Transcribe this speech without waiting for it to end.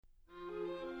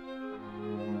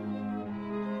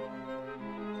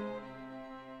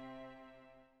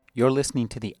You're listening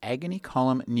to the Agony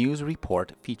Column News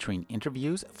Report featuring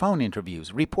interviews, phone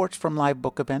interviews, reports from live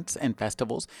book events and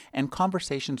festivals, and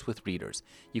conversations with readers.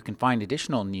 You can find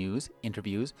additional news,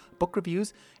 interviews, book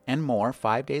reviews, and more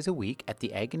 5 days a week at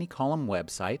the Agony Column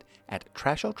website at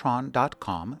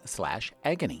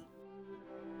trashotron.com/agony.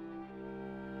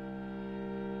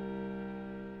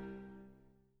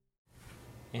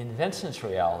 In Vincent's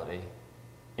reality,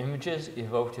 images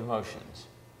evoked emotions.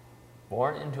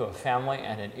 Born into a family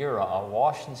and an era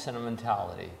awash in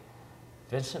sentimentality,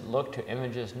 Vincent looked to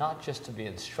images not just to be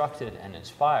instructed and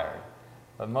inspired,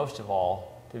 but most of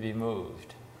all, to be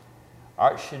moved.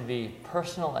 Art should be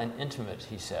personal and intimate,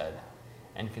 he said,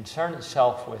 and concern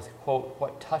itself with, quote,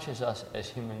 what touches us as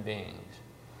human beings.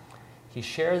 He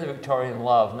shared the Victorian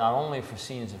love not only for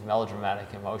scenes of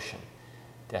melodramatic emotion,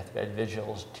 deathbed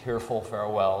vigils, tearful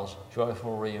farewells,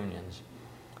 joyful reunions,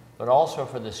 but also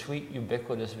for the sweet,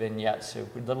 ubiquitous vignettes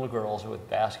of little girls with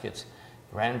baskets,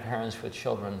 grandparents with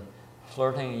children,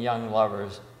 flirting young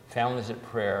lovers, families at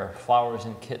prayer, flowers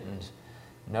and kittens,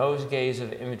 nosegays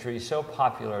of imagery so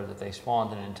popular that they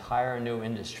spawned an entire new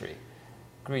industry,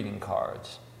 greeting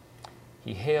cards.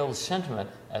 He hailed sentiment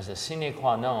as a sine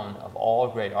qua non of all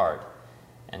great art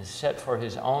and set for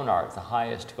his own art the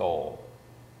highest goal,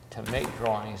 to make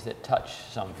drawings that touch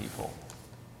some people.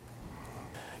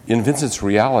 In Vincent's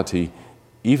reality,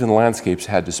 even landscapes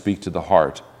had to speak to the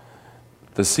heart.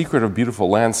 The secret of beautiful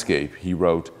landscape, he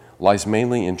wrote, lies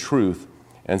mainly in truth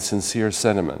and sincere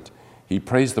sentiment. He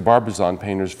praised the Barbizon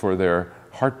painters for their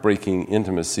heartbreaking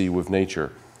intimacy with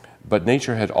nature, but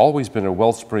nature had always been a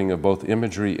wellspring of both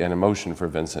imagery and emotion for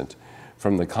Vincent,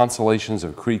 from the consolations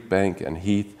of creek bank and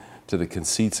heath to the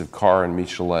conceits of Carr and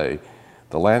Michelet.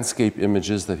 The landscape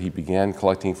images that he began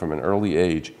collecting from an early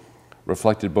age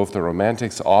reflected both the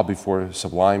Romantics' awe before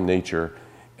sublime nature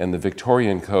and the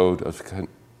Victorian code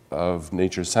of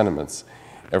nature's sentiments.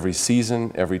 Every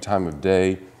season, every time of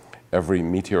day, every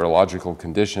meteorological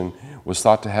condition was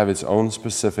thought to have its own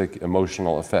specific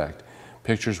emotional effect.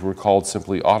 Pictures were called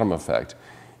simply autumn effect,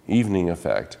 evening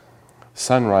effect,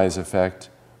 sunrise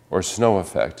effect, or snow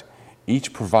effect.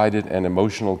 Each provided an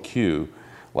emotional cue,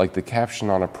 like the caption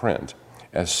on a print,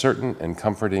 as certain and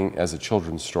comforting as a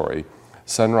children's story.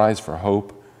 Sunrise for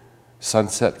hope,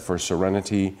 sunset for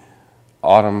serenity,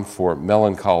 autumn for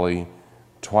melancholy,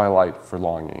 twilight for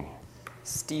longing.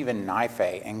 Stephen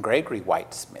Naife and Gregory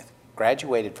Whitesmith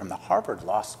graduated from the Harvard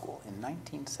Law School in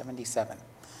 1977.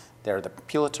 They're the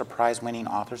Pulitzer Prize-winning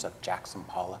authors of Jackson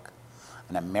Pollock,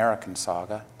 An American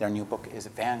Saga. Their new book is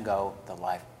Van Gogh, The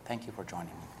Life. Thank you for joining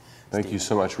me. Thank Stephen. you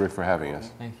so much, Rick, for having us.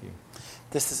 Thank you.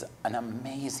 This is an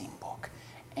amazing book,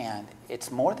 and it's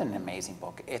more than an amazing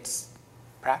book. It's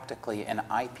practically an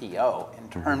IPO in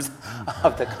terms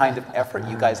of the kind of effort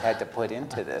you guys had to put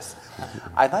into this.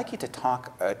 I'd like you to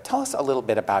tell us a little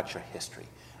bit about your history.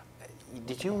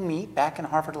 Did you meet back in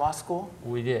Harvard Law School?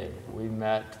 We did. We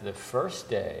met the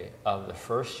first day of the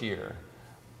first year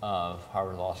of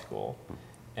Harvard Law School,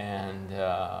 and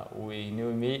we knew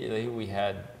immediately we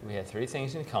had three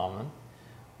things in common.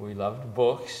 We loved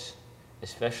books,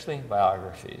 especially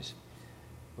biographies.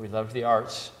 We loved the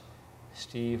arts.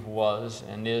 Steve was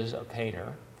and is a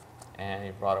painter, and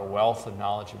he brought a wealth of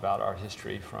knowledge about art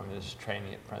history from his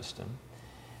training at Princeton.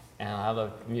 And I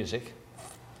loved music,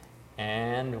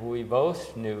 and we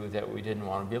both knew that we didn't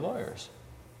want to be lawyers.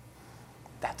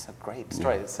 That's a great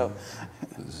story. So,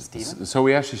 Stephen? So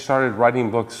we actually started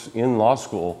writing books in law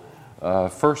school,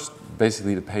 first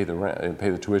basically to pay the rent,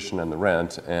 pay the tuition and the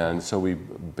rent, and so we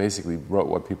basically wrote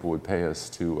what people would pay us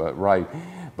to write.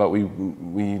 But we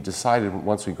decided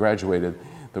once we graduated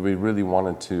that we really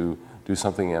wanted to do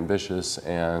something ambitious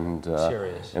and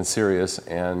serious.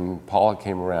 And Pollock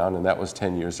came around, and that was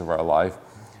 10 years of our life.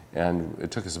 And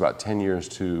it took us about 10 years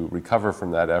to recover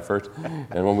from that effort.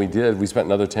 And when we did, we spent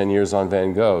another 10 years on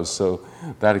Van Gogh. So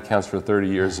that accounts for 30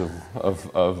 years of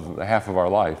half of our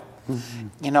life.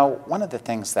 You know, one of the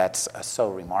things that's so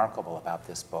remarkable about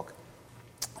this book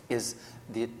is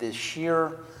the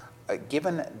sheer,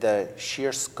 given the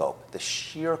sheer scope, the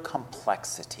sheer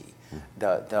complexity,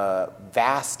 the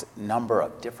vast number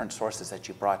of different sources that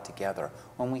you brought together,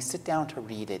 when we sit down to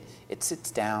read it, it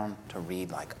sits down to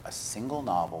read like a single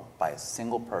novel by a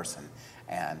single person.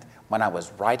 And when I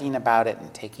was writing about it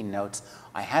and taking notes,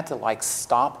 I had to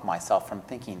stop myself from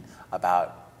thinking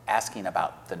about asking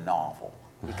about the novel,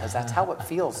 because that's how it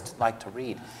feels like to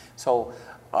read. So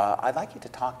I'd like you to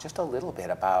talk just a little bit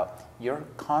about your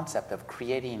concept of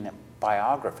creating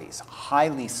biographies,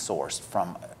 highly sourced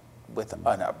from with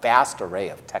a vast array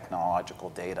of technological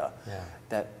data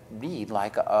that read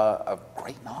like a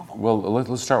great novel. Well,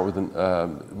 let's start with,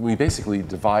 we basically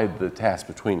divide the task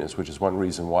between us, which is one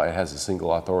reason why it has a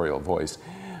single authorial voice.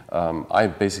 I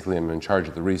basically am in charge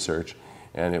of the research,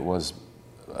 and it was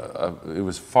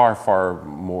far, far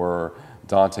more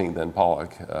daunting than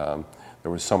Pollock.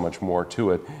 There was so much more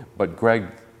to it, but Greg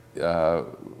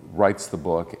writes the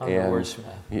book, and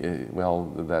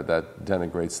that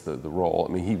denigrates the role.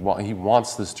 I mean, he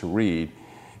wants this to read,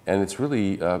 and it's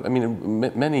really, I mean,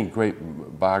 many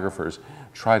great biographers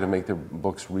try to make their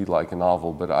books read like a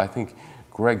novel, but I think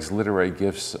Greg's literary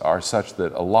gifts are such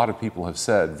that a lot of people have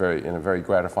said in a very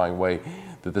gratifying way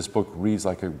that this book reads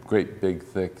like a great, big,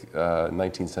 thick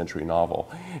 19th century novel.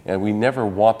 And we never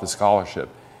want the scholarship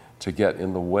to get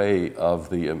in the way of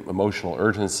the emotional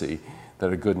urgency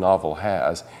that a good novel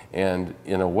has. And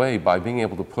in a way, by being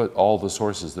able to put all the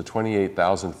sources, the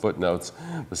 28,000 footnotes,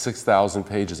 the 6,000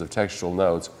 pages of textual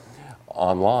notes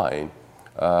online,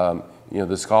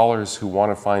 the scholars who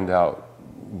want to find out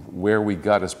where we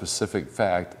got a specific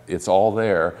fact, it's all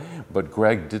there, but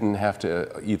Greg didn't have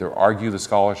to either argue the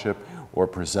scholarship or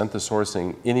present the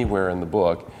sourcing anywhere in the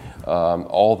book.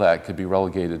 All that could be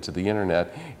relegated to the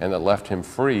internet, and it left him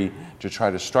free to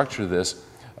try to structure this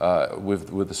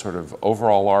with the sort of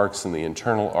overall arcs and the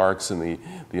internal arcs and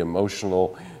the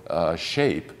emotional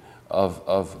shape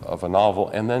of a novel,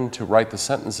 and then to write the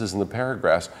sentences and the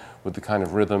paragraphs with the kind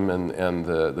of rhythm and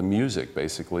the music,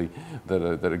 basically,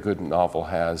 that a good novel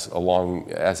has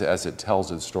as it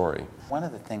tells its story. One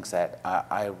of the things that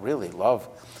I really love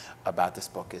about this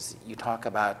book is you talk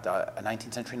about a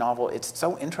 19th century novel. It's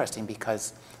so interesting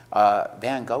because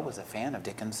Van Gogh was a fan of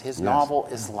Dickens. His novel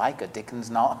is like a Dickens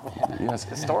novel. Yes.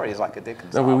 His story is like a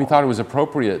Dickens novel. We thought it was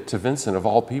appropriate to Vincent, of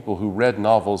all people who read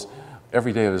novels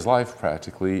every day of his life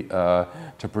practically,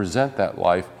 to present that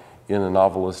life in a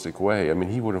novelistic way. I mean,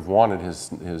 he would have wanted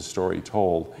his story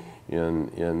told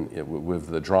with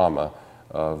the drama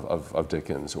of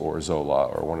Dickens or Zola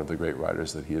or one of the great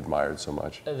writers that he admired so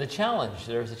much. There's a challenge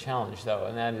though,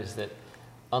 and that is that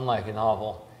unlike a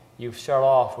novel, you start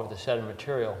off with a set of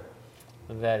material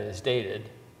that is dated,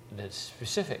 that's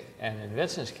specific. And in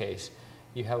Vincent's case,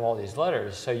 you have all these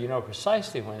letters, so you know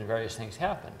precisely when various things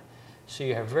happened. So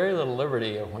you have very little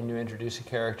liberty of when you introduce a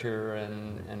character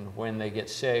and when they get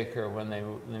sick or when they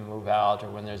move out or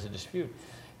when there's a dispute.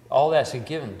 All that's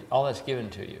given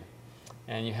to you.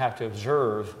 And you have to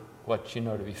observe what you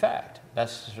know to be fact.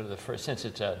 That's sort of the first, since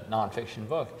it's a nonfiction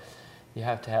book, you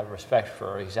have to have respect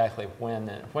for exactly when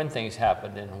things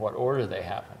happened and in what order they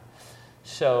happened.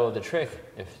 So the trick,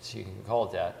 if you can call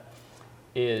it that,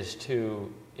 is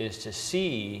to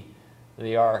see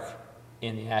the arc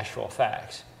in the actual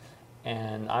facts.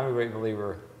 And I'm a great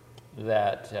believer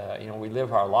that we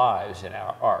live our lives in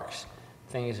our arcs.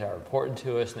 Things are important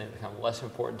to us and they become less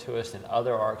important to us, and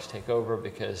other arcs take over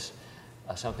because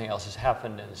something else has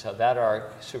happened, and so that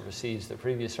arc supersedes the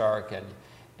previous arc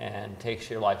and takes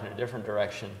your life in a different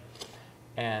direction.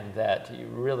 And that you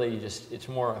really it's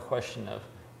more a question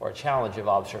or a challenge of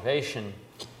observation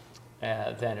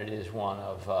than it is one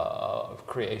of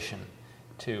creation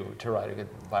to write a good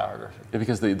biography. Yeah,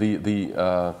 because the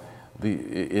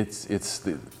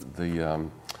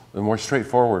more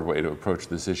straightforward way to approach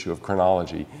this issue of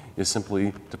chronology is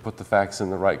simply to put the facts in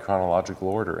the right chronological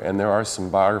order. And there are some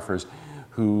biographers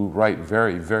who write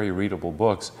very, very readable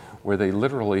books where they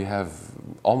literally have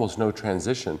almost no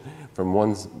transition from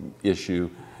one issue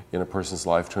in a person's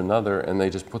life to another, and they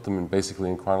just put them basically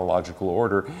in chronological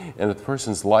order. And if the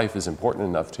person's life is important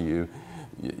enough to you,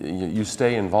 you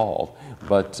stay involved.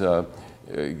 But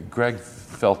Greg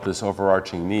felt this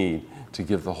overarching need to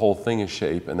give the whole thing a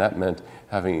shape, and that meant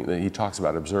he talks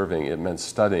about observing, it meant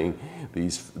studying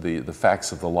the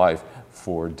facts of the life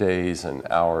for days and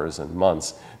hours and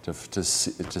months to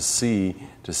see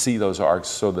those arcs,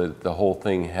 so that the whole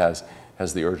thing has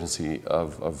the urgency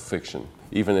of fiction,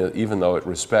 even though it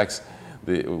respects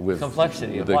the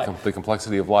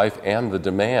complexity of life and the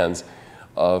demands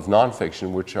of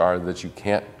nonfiction, which are that you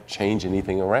can't change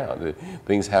anything around.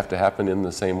 Things have to happen in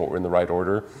the right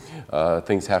order.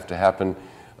 Things have to happen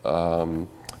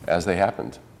as they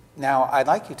happened. Now, I'd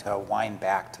like you to wind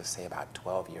back to, say, about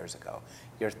 12 years ago.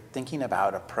 You're thinking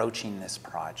about approaching this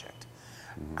project.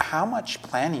 Mm-hmm. How much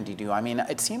planning do you do? I mean,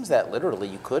 it seems that literally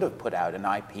you could have put out an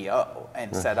IPO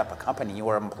and set up a company. You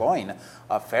were employing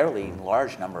a fairly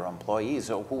large number of employees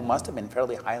who must have been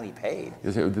fairly highly paid.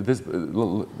 This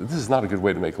is not a good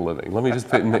way to make a living. Let me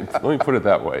just let me put it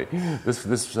that way.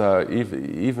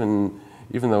 Even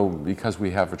even though because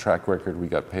we have a track record, we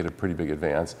got paid a pretty big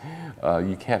advance,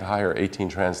 you can't hire 18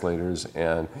 translators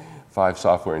and 5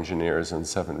 software engineers and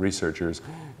 7 researchers,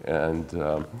 and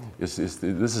this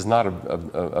is not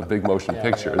a big motion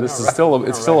picture. This is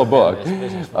still a book.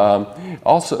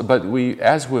 Also, but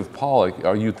as with Pollock,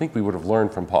 or you'd think we would have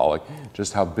learned from Pollock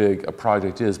just how big a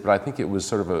project is, but I think it was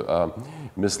sort of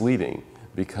misleading,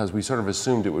 because we sort of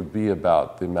assumed it would be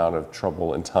about the amount of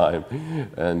trouble and time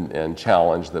and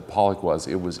challenge that Pollock was.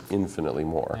 It was infinitely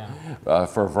more,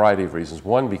 for a variety of reasons.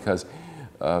 One, because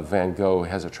Van Gogh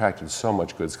has attracted so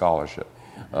much good scholarship.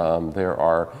 There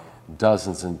are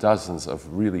dozens and dozens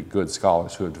of really good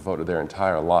scholars who have devoted their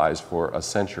entire lives for a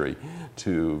century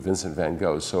to Vincent van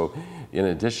Gogh. So in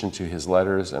addition to his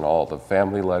letters and all the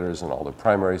family letters and all the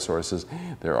primary sources,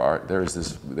 there are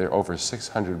over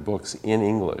 600 books in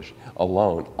English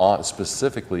alone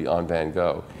specifically on Van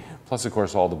Gogh. Plus, of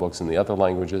course, all the books in the other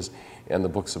languages and the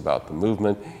books about the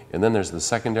movement. And then there's the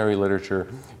secondary literature,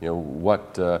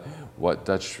 what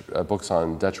Dutch books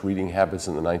on Dutch reading habits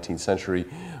in the 19th century,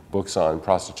 books on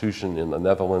prostitution in the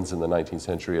Netherlands in the 19th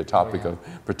century, a topic of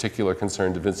particular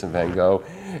concern to Vincent van Gogh.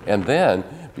 And then,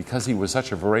 because he was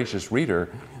such a voracious reader,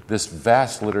 this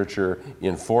vast literature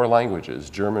in 4 languages,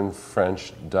 German,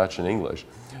 French, Dutch, and English,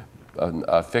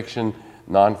 fiction,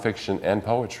 nonfiction, and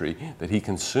poetry that he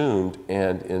consumed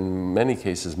and in many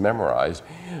cases memorized.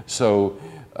 So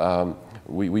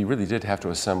we really did have to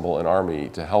assemble an army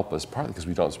to help us, partly because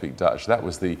we don't speak Dutch. That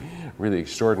was the really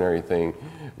extraordinary thing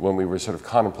when we were sort of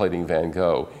contemplating Van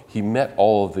Gogh. He met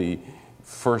all of the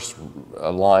first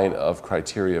line of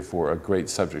criteria for a great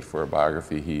subject for a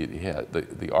biography. He had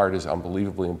the art is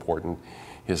unbelievably important.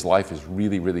 His life is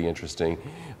really, really interesting.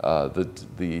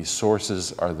 The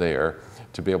sources are there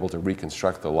to be able to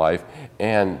reconstruct the life,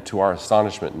 and to our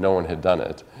astonishment, no one had done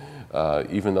it.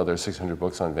 Even though there's 600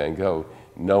 books on Van Gogh,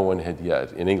 no one had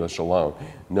yet, in English alone,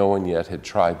 no one yet had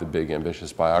tried the big,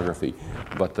 ambitious biography.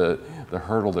 But the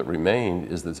hurdle that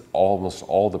remained is that almost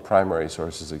all the primary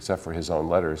sources, except for his own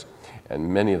letters, and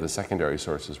many of the secondary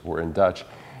sources were in Dutch,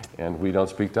 and we don't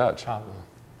speak Dutch.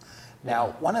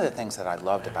 Now, one of the things that I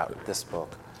loved about this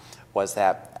book was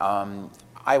that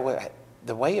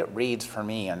the way it reads for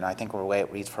me, and I think the way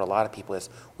it reads for a lot of people, is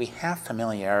we have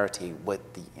familiarity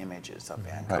with the images of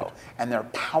Van Gogh. Right. And they're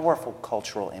powerful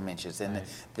cultural images. And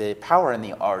the power in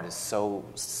the art is so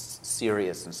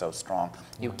serious and so strong,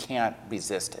 you can't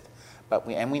resist it. But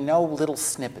we know little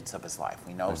snippets of his life.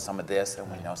 We know some of this,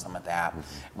 and we know some of that, and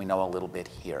we know a little bit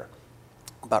here.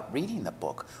 But reading the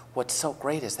book, what's so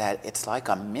great is that it's like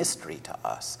a mystery to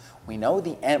us. We know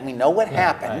the end, we know what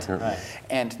happened,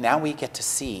 and now we get to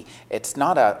see. It's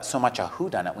not so much a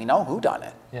whodunit. We know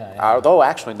whodunit, although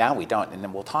actually now we don't, and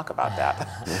then we'll talk about that.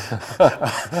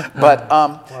 But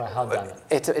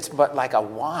it's but like a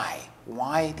why.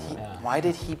 Why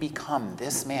did he become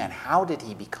this man? How did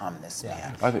he become this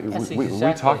man? I think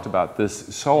we talked about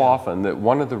this so often that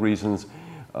one of the reasons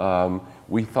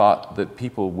we thought that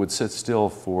people would sit still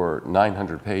for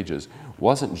 900 pages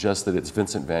wasn't just that it's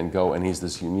Vincent van Gogh and he's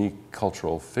this unique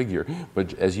cultural figure,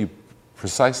 but as you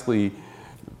precisely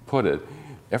put it,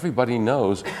 everybody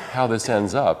knows how this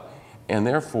ends up, and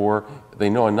therefore they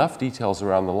know enough details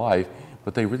around the life,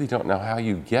 but they really don't know how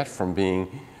you get from being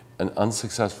an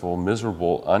unsuccessful,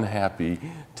 miserable, unhappy,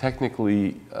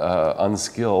 technically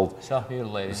unskilled,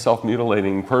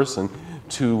 self-mutilating person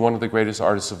to one of the greatest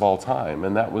artists of all time.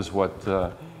 And that was what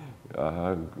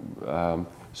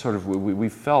sort of we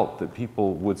felt that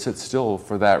people would sit still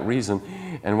for that reason.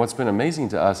 And what's been amazing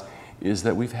to us is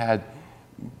that we've had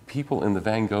people in the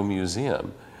Van Gogh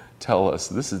Museum tell us,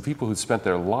 this is people who spent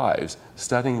their lives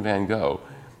studying Van Gogh,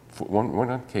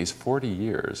 one case 40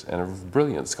 years, and a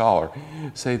brilliant scholar,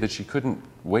 say that she couldn't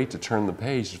wait to turn the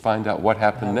page to find out what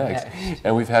happened next.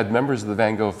 And we've had members of the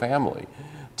Van Gogh family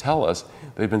tell us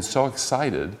they've been so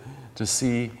excited to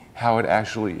see how it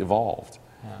actually evolved.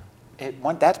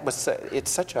 It's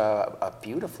such a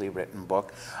beautifully written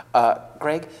book.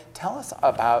 Greg, tell us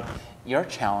about your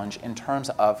challenge in terms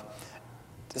of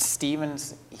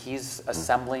Stevens. He's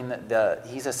assembling the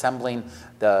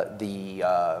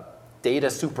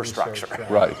data superstructure.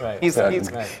 Right. He's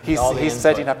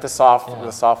setting up the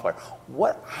software.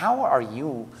 How are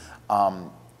you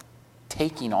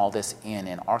taking all this in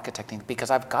and architecting? Because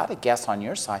I've got to guess on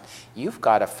your side, you've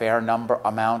got a fair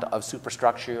amount of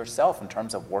superstructure yourself in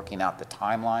terms of working out the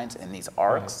timelines and these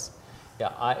arcs.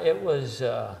 Yeah, it was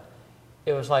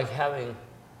like having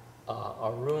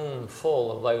a room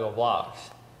full of Lego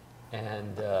blocks,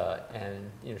 and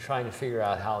trying to figure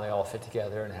out how they all fit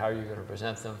together and how you're going to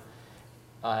present them.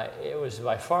 It was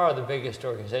by far the biggest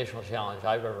organizational challenge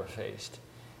I've ever faced,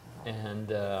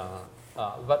 and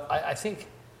But I think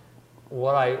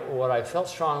what I felt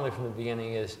strongly from the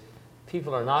beginning is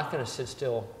people are not going to sit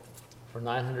still for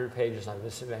 900 pages on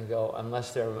Vincent van Gogh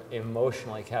unless they're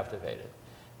emotionally captivated.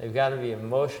 They've got to be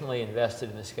emotionally invested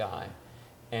in this guy.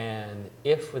 And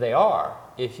if they are,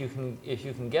 if you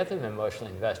can get them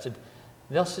emotionally invested,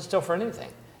 they'll sit still for anything.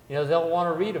 You know, they'll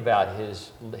want to read about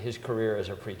his career as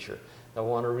a preacher. They'll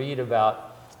want to read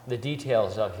about the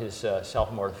details of his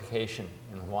self-mortification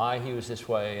and why he was this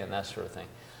way and that sort of thing.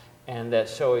 And that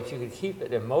so if you could keep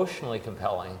it emotionally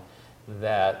compelling,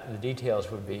 that the details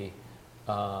would be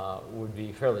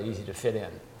fairly easy to fit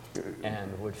in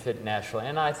and would fit naturally.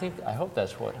 And I hope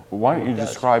that's what. Why don't you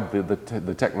describe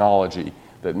the technology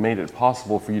that made it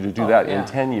possible for you to do that in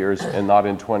 10 years and not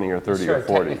in 20 or 30 or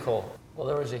 40? Technical. Well,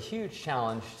 there was a huge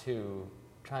challenge to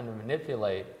trying to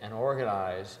manipulate and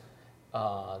organize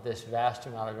this vast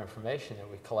amount of information that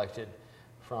we collected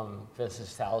from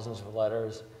Vincent's thousands of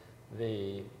letters,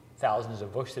 the thousands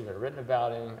of books that had been written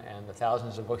about him, and the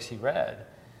thousands of books he read.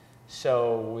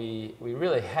 So we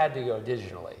really had to go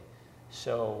digitally.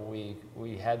 So we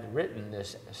had written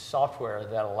this software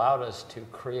that allowed us to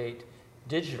create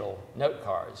digital note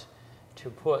cards, to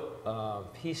put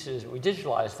pieces. We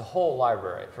digitalized the whole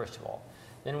library, first of all.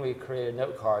 Then we created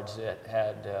note cards that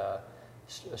had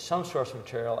some source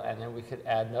material, and then we could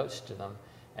add notes to them.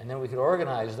 And then we could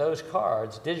organize those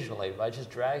cards digitally by just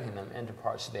dragging them into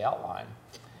parts of the outline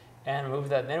and move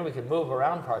that. Then we could move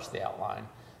around parts of the outline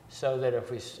so that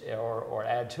if we, or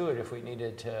add to it if we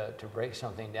needed to break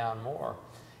something down more.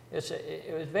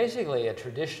 It was basically a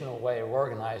traditional way of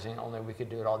organizing, only we could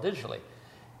do it all digitally.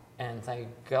 And thank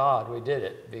God we did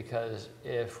it, because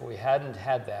if we hadn't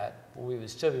had that, we would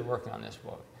still be working on this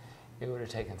book. It would have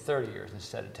taken 30 years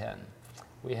instead of 10.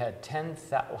 We had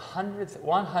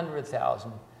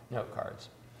 100,000 note cards.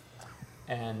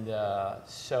 And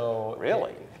so...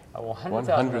 Really?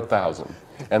 100,000.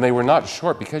 And they were not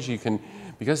short because you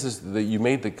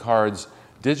made the cards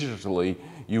digitally.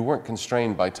 You weren't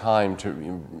constrained by time to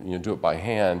do it by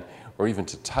hand or even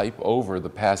to type over the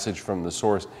passage from the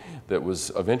source that was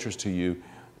of interest to you.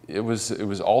 It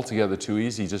was altogether too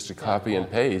easy just to copy and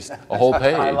paste a whole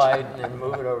page. Highlight and then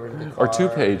move it over to the card. Or 2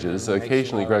 pages.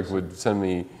 Occasionally Greg would send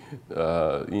me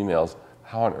emails.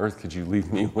 How on earth could you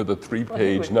leave me with a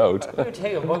 3-page note? He would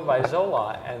take a book by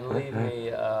Zola and leave me,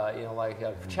 like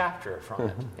a chapter from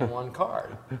it in one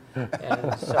card.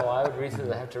 And so I would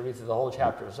have to read through the whole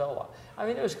chapter of Zola. I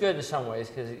mean, it was good in some ways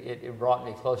because it brought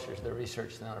me closer to the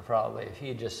research than probably if he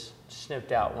had just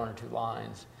snipped out 1 or 2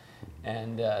 lines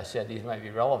and said these might be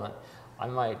relevant. I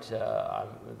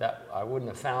wouldn't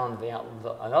have found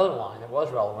another line that was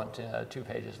relevant 2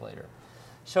 pages later.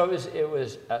 So it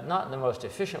was not the most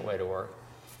efficient way to work,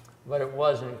 but it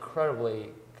was an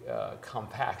incredibly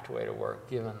compact way to work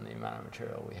given the amount of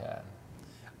material we had.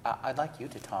 I'd like you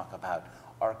to talk about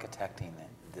architecting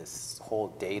this whole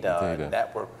data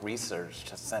network research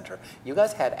center. You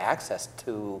guys had access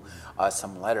to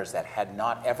some letters that had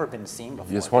not ever been seen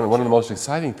before. Yes, one of the most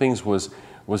exciting things was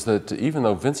that even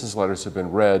though Vincent's letters have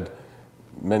been read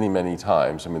many, many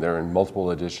times, I mean, they're in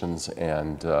multiple editions,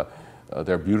 and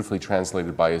they're beautifully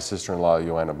translated by his sister-in-law,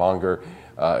 Johanna Bonger.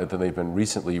 Then they've been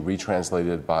recently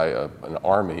retranslated by an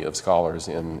army of scholars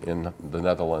in the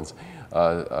Netherlands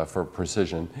for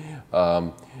precision.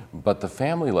 But the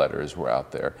family letters were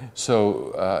out there.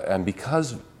 So, and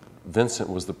because Vincent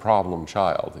was the problem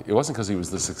child, it wasn't because he was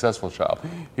the successful child,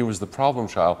 he was the problem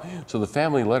child, so the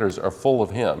family letters are full of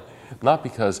him. Not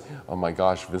because, oh my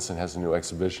gosh, Vincent has a new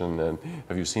exhibition and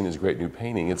have you seen his great new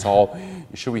painting? It's all,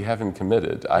 should we have him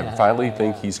committed? I finally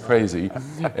think he's crazy,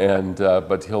 and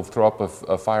but he'll throw up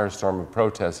a firestorm of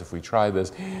protest if we try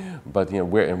this. But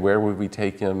where would we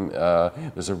take him?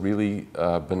 There's a really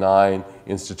benign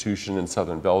institution in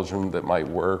southern Belgium that might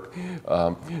work.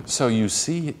 So you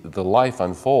see the life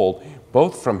unfold,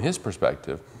 both from his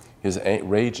perspective, his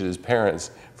rage at his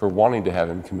parents for wanting to have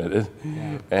him committed,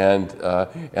 and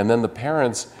then the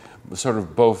parents' sort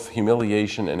of both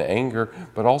humiliation and anger,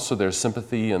 but also their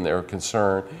sympathy and their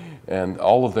concern, and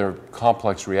all of their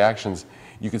complex reactions.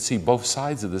 You could see both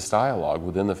sides of this dialogue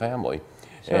within the family.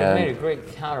 So it made a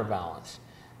great counterbalance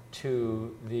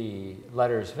to the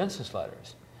letters, Vincent's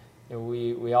letters.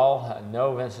 We all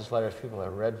know Vincent's letters, people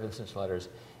have read Vincent's letters,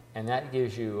 and that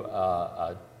gives you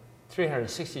a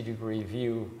 360-degree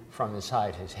view from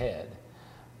inside his head.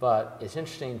 But it's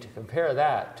interesting to compare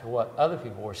that to what other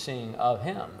people were seeing of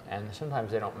him, and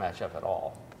sometimes they don't match up at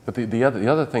all. But the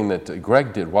other thing that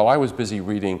Greg did, while I was busy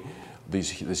reading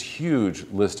this huge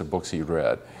list of books he'd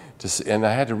read, And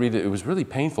I had to read it. It was really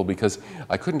painful because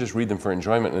I couldn't just read them for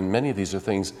enjoyment, and many of these are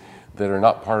things that are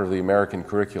not part of the American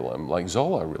curriculum. Like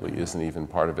Zola really isn't even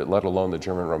part of it, let alone the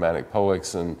German Romantic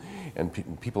poets and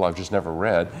people I've just never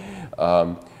read.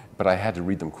 But I had to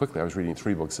read them quickly. I was reading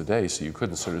 3 books a day, so you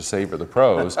couldn't sort of savor the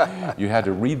prose. You had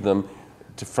to read them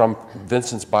from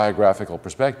Vincent's biographical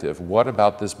perspective. What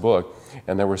about this book?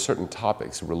 And there were certain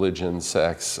topics: religion,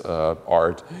 sex,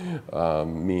 art,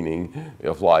 meaning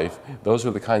of life. Those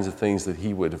were the kinds of things that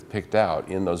he would have picked out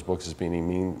in those books as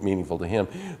being meaningful to him.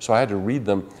 So I had to read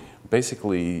them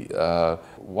basically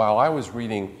while I was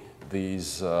reading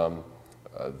these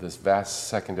this vast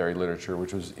secondary literature,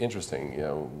 which was interesting,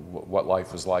 what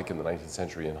life was like in the 19th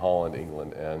century in Holland,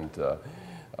 England, and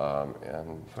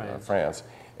France.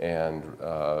 And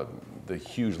the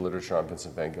huge literature on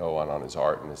Vincent van Gogh and on his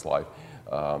art and his life,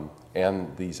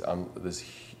 and this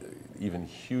even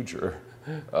huger,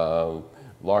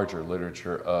 larger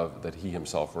literature that he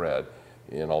himself read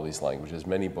in all these languages,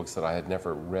 many books that I had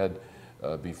never read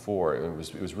before. It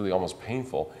was really almost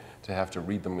painful to have to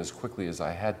read them as quickly as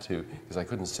I had to, because I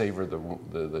couldn't savor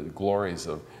the glories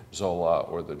of Zola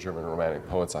or the German Romantic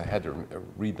poets. I had to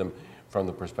read them from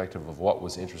the perspective of what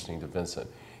was interesting to Vincent.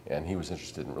 And he was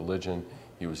interested in religion,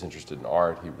 he was interested in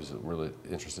art, he was really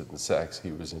interested in sex,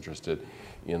 he was interested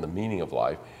in the meaning of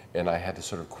life. And I had to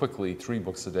sort of quickly, 3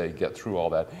 books a day, get through all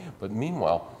that. But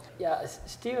meanwhile... Yeah,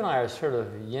 Steve and I are sort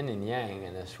of yin and yang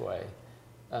in this way.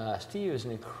 Steve is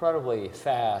an incredibly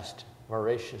fast,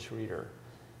 voracious reader.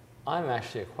 I'm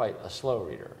actually quite a slow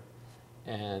reader.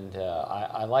 And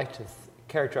I like to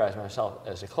characterize myself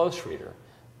as a close reader,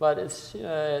 but it's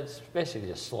basically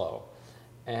just slow.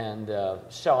 And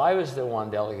so I was the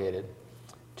one delegated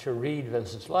to read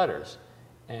Vincent's letters.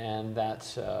 And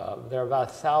that's, there are about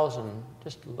 1,000,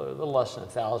 just a little less than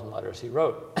 1,000 letters he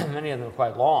wrote. Many of them are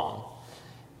quite long,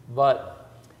 but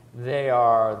they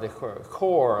are the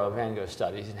core of Van Gogh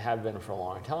studies and have been for a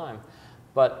long time.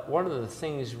 But one of the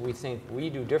things we think we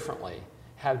do differently,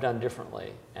 have done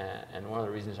differently, and one of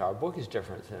the reasons our book is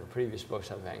different than previous books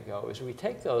on Van Gogh, is we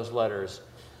take those letters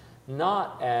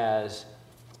not as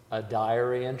a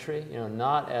diary entry,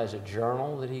 not as a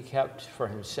journal that he kept for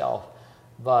himself,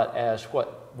 but as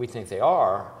what we think they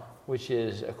are, which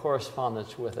is a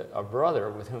correspondence with a brother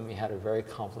with whom he had a very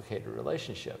complicated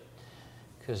relationship.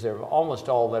 Because they're almost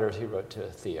all letters he wrote to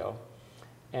Theo,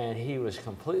 and he was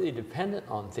completely dependent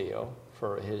on Theo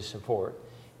for his support.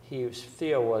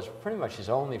 Theo was pretty much his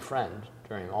only friend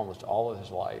during almost all of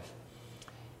his life.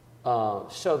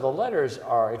 So the letters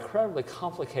are incredibly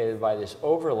complicated by this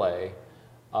overlay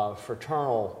of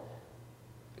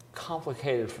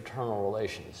complicated fraternal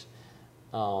relations.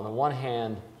 On the one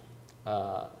hand,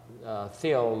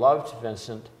 Theo loved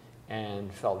Vincent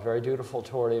and felt very dutiful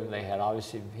toward him. He had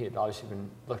obviously been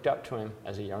looked up to him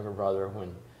as a younger brother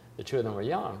when the two of them were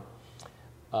young.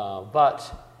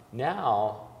 But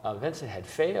now Vincent had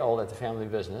failed at the family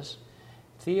business.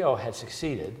 Theo had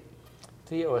succeeded.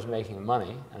 Theo was making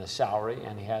money and a salary,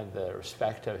 and he had the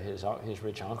respect of his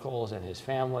rich uncles and his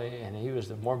family, and he was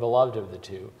the more beloved of the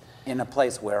two. In a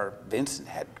place where Vincent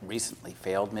had recently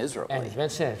failed miserably. And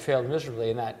Vincent had failed miserably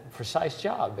in that precise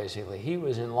job, basically. He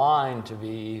was in line to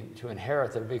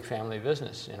inherit the big family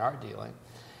business in art dealing,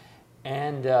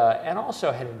 and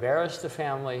also had embarrassed the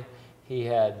family. He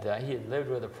had lived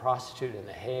with a prostitute in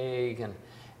The Hague,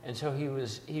 and so he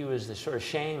was the sort of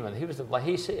shame, and he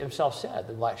himself said,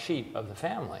 the black sheep of the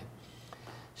family.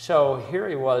 So here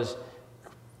he was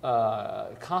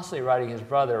constantly writing his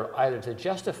brother either to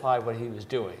justify what he was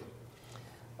doing.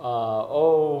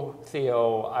 Oh,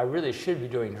 Theo, I really should be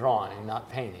doing drawing, not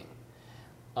painting.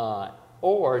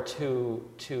 Or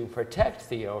to protect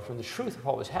Theo from the truth of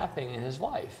what was happening in his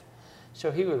life. So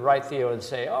he would write Theo and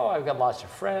say, oh, I've got lots of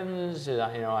friends, and,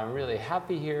 I'm really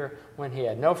happy here, when he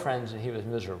had no friends and he was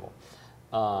miserable.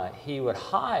 He would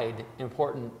hide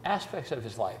important aspects of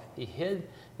his life. He hid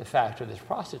the fact of this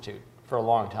prostitute for a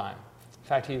long time. In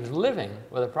fact, he was living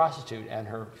with a prostitute and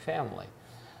her family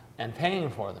and paying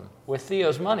for them with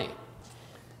Theo's money.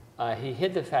 He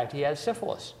hid the fact he had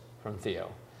syphilis from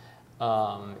Theo.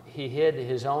 He hid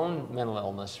his own mental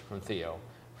illness from Theo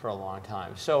for a long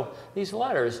time. So these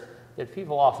letters that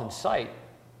people often cite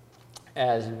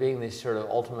as being these sort of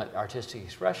ultimate artistic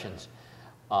expressions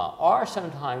are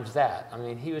sometimes that. I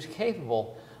mean, he was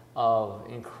capable of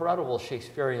incredible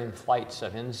Shakespearean flights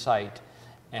of insight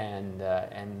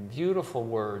and beautiful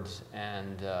words,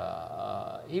 and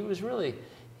he was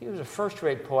a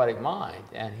first-rate poetic mind,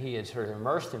 and he had sort of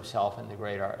immersed himself in the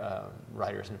great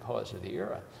writers and poets of the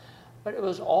era. But it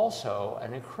was also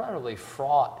an incredibly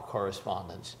fraught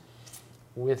correspondence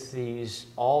with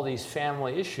all these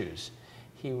family issues.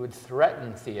 he would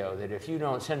threaten Theo that if you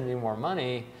don't send me more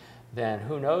money, then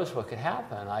who knows what could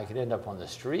happen. I could end up on the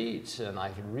streets, and I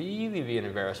could really be an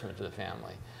embarrassment to the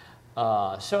family.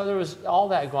 So there was all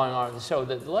that going on. So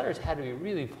the letters had to be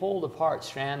really pulled apart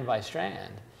strand by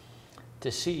strand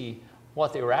to see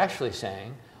what they were actually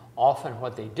saying, often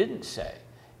what they didn't say.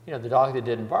 You know, the dog that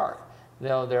didn't bark.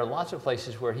 Though there are lots of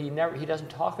places where he doesn't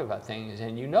talk about things,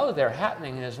 and you know they're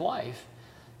happening in his life.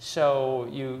 So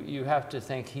you have to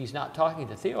think he's not talking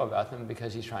to Theo about them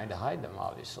because he's trying to hide them,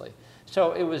 obviously.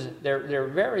 So they're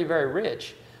very, very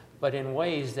rich, but in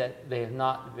ways that they have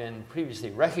not been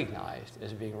previously recognized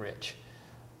as being rich,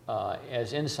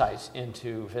 as insights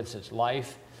into Vincent's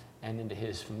life and into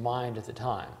his mind at the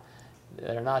time.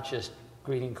 They're not just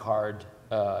greeting card,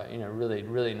 really,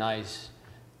 really nice,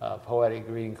 poetic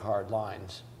greeting card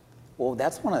lines. Well,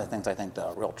 that's one of the things I think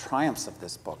the real triumphs of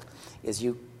this book is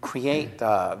you create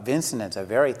Vincent as a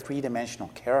very three-dimensional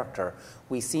character.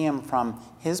 We see him from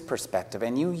his perspective,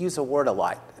 and you use a word a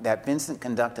lot, that Vincent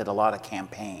conducted a lot of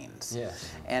campaigns.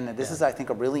 Yes. And this is, I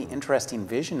think, a really interesting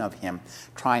vision of him,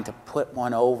 trying to put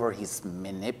one over. He's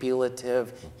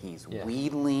manipulative, he's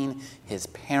wheedling, his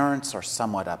parents are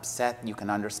somewhat upset. You can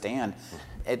understand.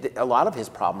 A lot of his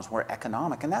problems were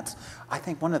economic, and that's, I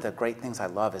think, one of the great things I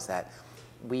love is that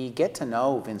we get to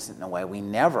know Vincent in a way we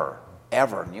never,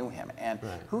 ever knew him. And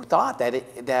who thought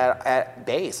that that at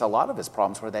base, a lot of his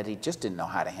problems were that he just didn't know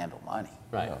how to handle money.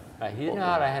 Right. He didn't know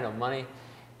how to handle money,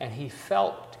 and he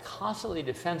felt constantly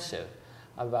defensive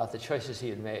about the choices he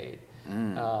had made.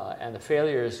 And the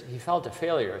failures, he felt a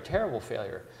failure, a terrible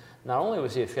failure. Not only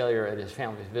was he a failure at his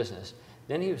family's business,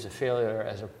 then he was a failure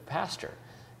as a pastor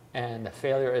and a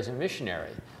failure as a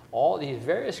missionary. All these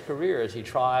various careers he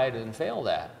tried and failed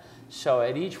at. So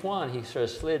at each one, he sort of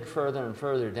slid further and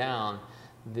further down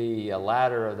the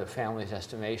ladder of the family's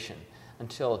estimation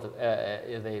until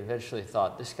they eventually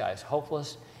thought, this guy's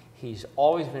hopeless. He's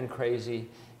always been crazy.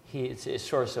 It's a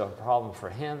source of a problem for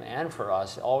him and for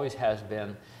us, always has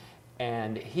been.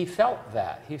 And he felt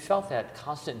that. He felt that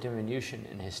constant diminution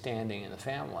in his standing in the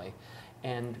family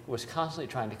and was constantly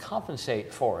trying to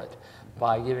compensate for it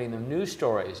by giving them new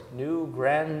stories, new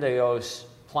grandiose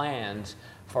plans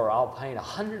for I'll paint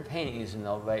 100 paintings and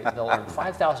they'll earn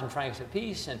 5,000 francs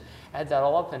apiece and add that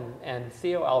all up and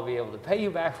Theo, I'll be able to pay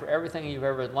you back for everything you've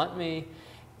ever lent me.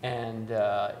 And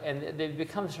they've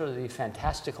become sort of the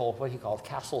fantastical, what he called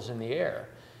castles in the air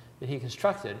that he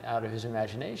constructed out of his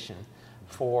imagination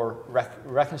for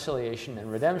reconciliation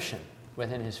and redemption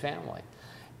within his family.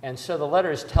 And so the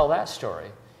letters tell that story.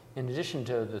 In addition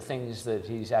to the things that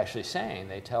he's actually saying,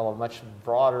 they tell a much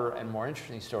broader and more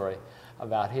interesting story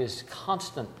about his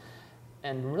constant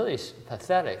and really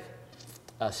pathetic,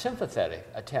 sympathetic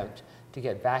attempt to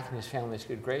get back in his family's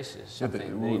good graces.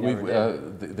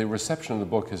 The reception of the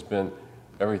book has been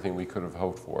everything we could have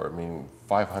hoped for. I mean,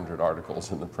 500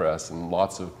 articles in the press and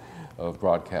lots of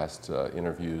broadcast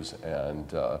interviews,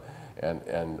 and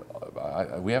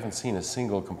we haven't seen a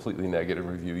single completely negative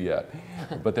review yet.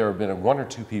 But there have been one or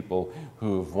two people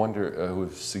who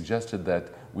have suggested that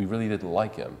we really didn't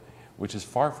like him, which is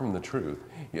far from the truth.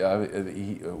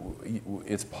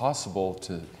 It's possible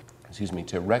to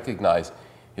recognize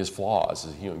his flaws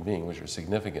as a human being, which are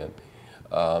significant,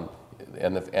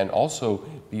 and also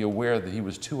be aware that he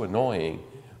was too annoying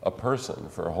a person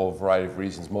for a whole variety of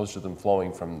reasons, most of them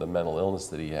flowing from the mental illness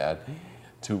that he had,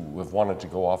 to have wanted to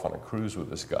go off on a cruise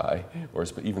with this guy or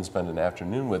even spend an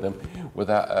afternoon with him,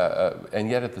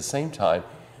 and yet at the same time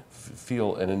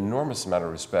feel an enormous amount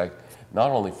of respect,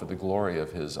 not only for the glory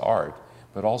of his art,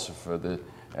 but also for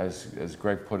as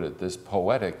Greg put it, this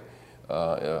poetic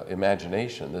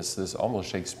imagination, this almost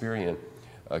Shakespearean,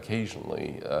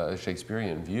 occasionally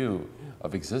Shakespearean view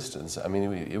of existence. I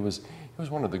mean, it was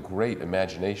one of the great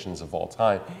imaginations of all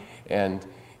time, and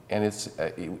it's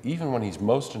even when he's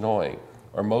most annoying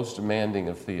or most demanding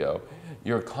of Theo,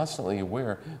 you're constantly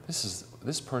aware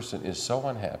this person is so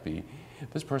unhappy.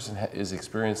 This person is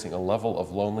experiencing a level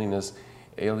of loneliness,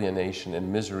 alienation,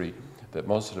 and misery that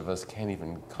most of us can't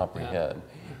even comprehend.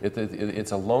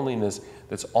 It's a loneliness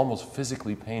that's almost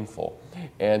physically painful.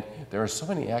 And there are so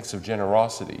many acts of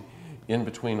generosity in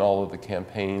between all of the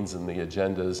campaigns and the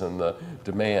agendas and the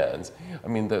demands. I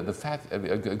mean, the fact, a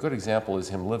good example is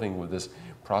him living with this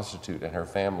prostitute and her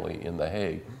family in The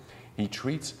Hague. He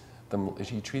treats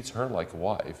he treats her like a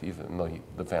wife, even though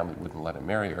the family wouldn't let him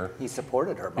marry her. He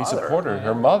supported her mother. He supported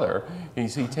her mother. He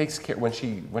takes care when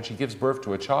she gives birth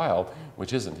to a child,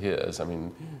 which isn't his. I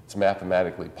mean, it's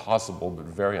mathematically possible, but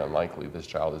very unlikely this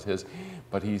child is his.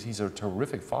 But he's a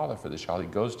terrific father for this child. He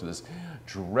goes to this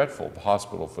dreadful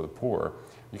hospital for the poor.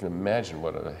 You can imagine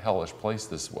what a hellish place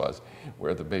this was,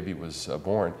 where the baby was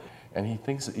born. And he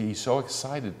thinks he's so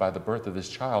excited by the birth of this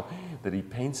child that he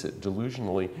paints it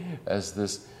delusionally as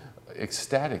this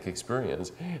ecstatic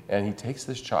experience. And he takes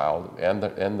this child and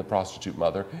the prostitute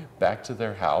mother back to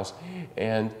their house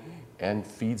and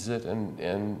feeds it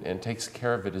and takes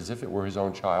care of it as if it were his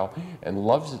own child, and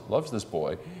loves this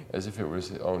boy as if it was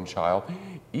his own child,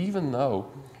 even though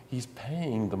he's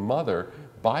paying the mother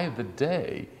by the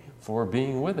day for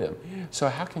being with him. So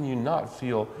how can you not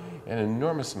feel an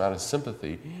enormous amount of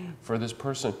sympathy for this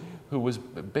person who was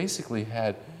basically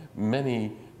had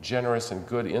many generous and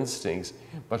good instincts,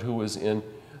 but who was in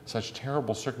such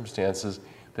terrible circumstances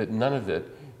that none of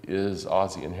it is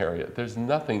Ozzie and Harriet. There's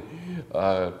nothing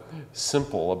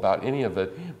simple about any of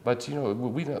it, but you know,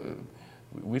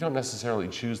 we don't necessarily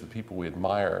choose the people we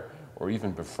admire or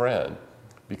even befriend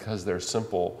because they're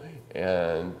simple,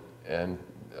 and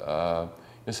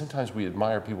sometimes we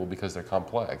admire people because they're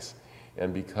complex,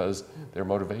 and because their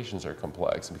motivations are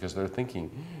complex, and because their thinking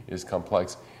is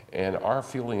complex. And our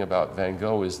feeling about Van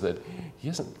Gogh is that he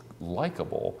isn't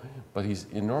likable, but he's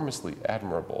enormously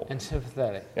admirable. And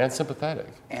sympathetic. And sympathetic.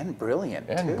 And brilliant,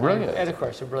 And too. brilliant. And of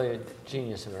course, a brilliant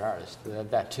genius of an artist,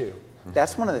 that too.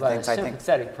 That's one of the But things a I think.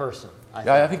 sympathetic person.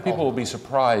 I think people will be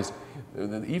surprised,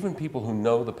 that even people who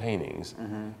know the paintings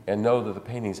and know that the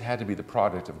paintings had to be the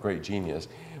product of great genius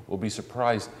will be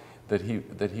surprised that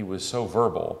he was so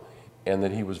verbal, and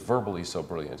that he was verbally so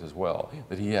brilliant as well,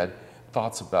 that he had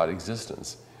thoughts about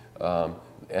existence,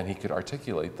 and he could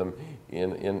articulate them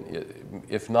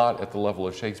if not at the level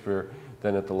of Shakespeare,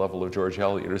 then at the level of George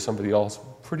Eliot or somebody else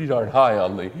pretty darn high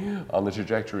on the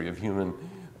trajectory of human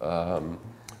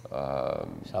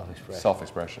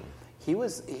self-expression. He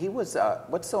was.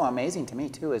 What's so amazing to me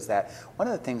too is that one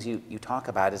of the things you talk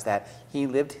about is that he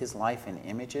lived his life in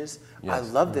images. Yes. I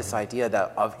love this idea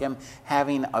of him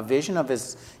having a vision of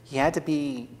his. He had to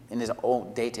be in his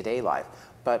own day-to-day life,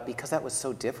 but because that was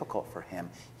so difficult for him,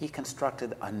 he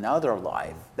constructed another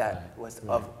life that was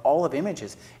of all of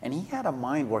images, and he had a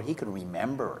mind where he could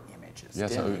remember images.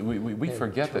 Yes, didn't he? we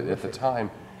forget that at the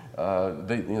time,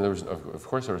 there was, of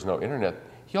course, there was no internet.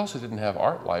 He also didn't have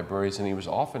art libraries, and he was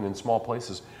often in small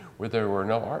places where there were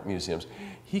no art museums.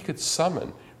 He could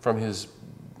summon from his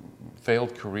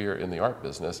failed career in the art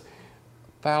business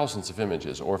thousands of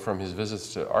images, or from his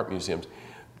visits to art museums,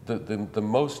 the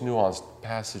most nuanced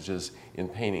passages in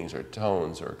paintings or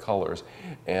tones or colors,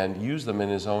 and use them in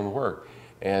his own work.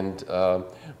 And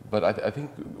but I think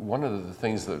one of the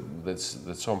things that's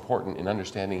so important in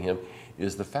understanding him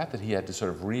is the fact that he had to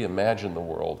sort of reimagine the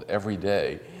world every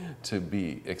day to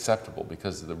be acceptable,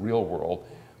 because the real world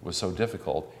was so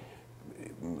difficult.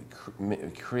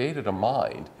 Created a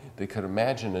mind that could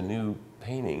imagine a new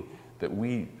painting that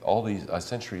we, a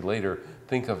century later,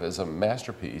 think of as a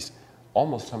masterpiece,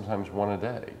 almost sometimes one a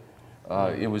day.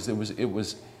 It was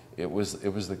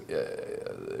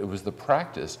the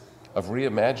practice of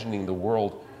reimagining the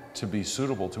world to be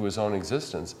suitable to his own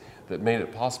existence that made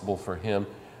it possible for him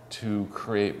to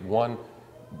create one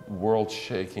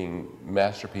world-shaking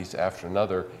masterpiece after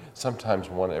another, sometimes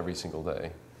one every single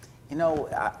day. You know,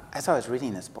 as I was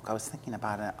reading this book, I was thinking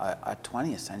about a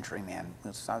 20th century man,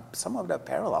 somewhat of a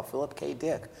parallel, Philip K.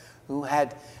 Dick, who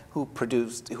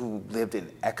lived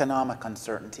in economic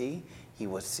uncertainty.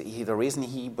 The reason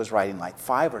he was writing like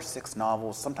 5 or 6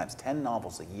 novels, sometimes 10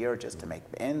 novels a year just to make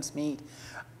ends meet.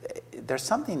 There's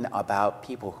something about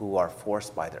people who are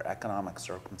forced by their economic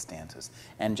circumstances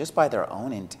and just by their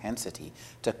own intensity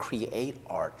to create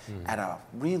art at a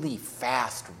really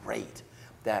fast rate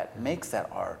that makes that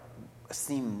art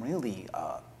seem really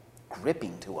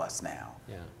gripping to us now.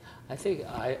 Yeah, I think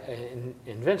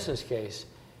in Vincent's case,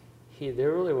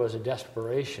 there really was a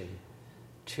desperation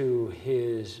to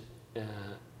his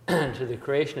to the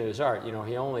creation of his art. You know,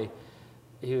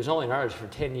 he was only an artist for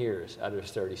 10 years out of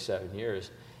his 37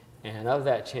 years, and of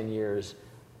that 10 years,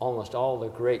 almost all the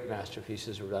great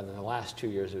masterpieces were done in the last 2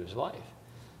 years of his life.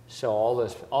 So all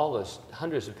those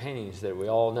hundreds of paintings that we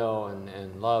all know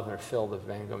and love and are filled at the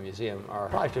Van Gogh Museum are a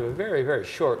product of a very, very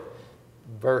short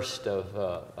burst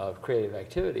of creative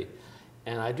activity.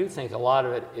 And I do think a lot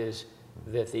of it is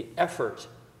that the effort,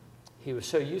 he was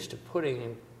so used to putting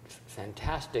in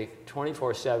fantastic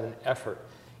 24/7 effort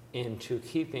into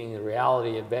keeping the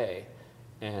reality at bay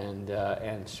and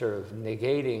sort of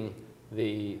negating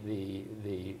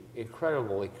the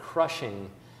incredibly crushing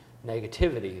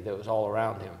negativity that was all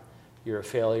around him. You're a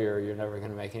failure, you're never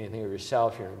going to make anything of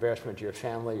yourself, you're an embarrassment to your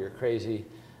family, you're crazy,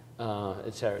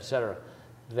 et cetera,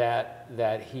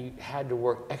 that he had to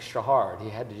work extra hard.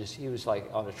 He was like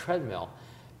on a treadmill,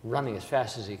 running as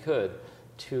fast as he could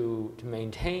to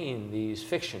maintain these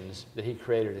fictions that he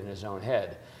created in his own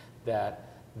head. That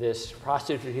this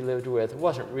prostitute he lived with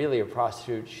wasn't really a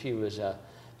prostitute, she was a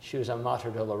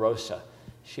Mater Dolorosa.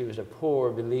 She was a poor,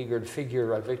 beleaguered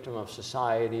figure, a victim of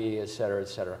society, et cetera, et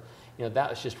cetera. You know, that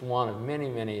was just one of many,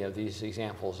 many of these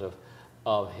examples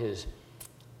of his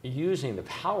using the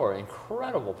power,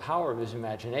 incredible power of his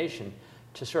imagination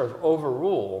to sort of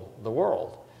overrule the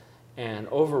world and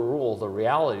overrule the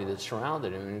reality that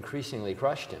surrounded him and increasingly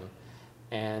crushed him.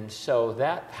 And so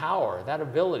that power, that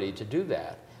ability to do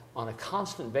that on a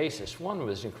constant basis, one,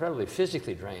 was incredibly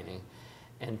physically draining,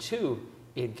 and two,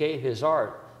 it gave his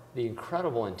art the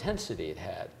incredible intensity it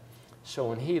had. So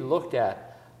when he looked at,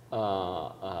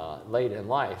 late in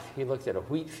life, he looked at a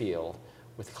wheat field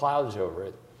with clouds over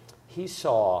it, he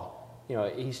saw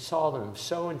them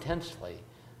so intensely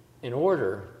in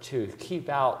order to keep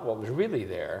out what was really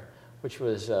there, which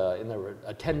was, and there were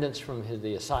attendants from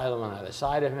the asylum on either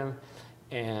side of him,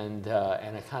 and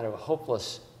a kind of a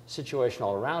hopeless situation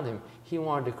all around him. He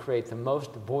wanted to create the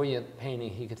most buoyant painting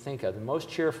he could think of, the most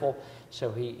cheerful.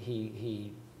 So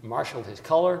he marshaled his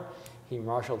color, he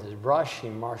marshaled his brush, he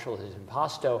marshaled his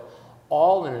impasto,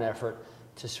 all in an effort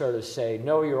to sort of say,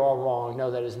 no, you're all wrong, no,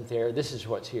 that isn't there, this is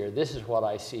what's here, this is what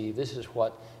I see, this is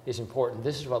what is important,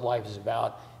 this is what life is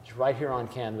about, it's right here on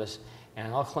canvas,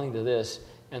 and I'll cling to this,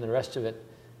 and the rest of it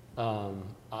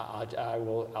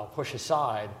I'll push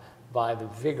aside by the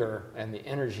vigor and the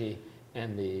energy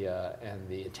and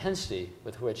the intensity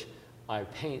with which I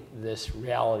paint this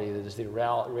reality that is the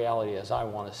reality as I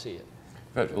want to see it.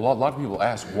 But a lot of people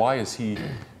ask, why is he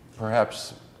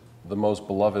perhaps the most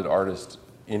beloved artist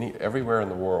everywhere in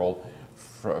the world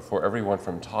for everyone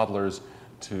from toddlers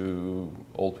to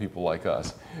old people like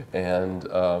us? And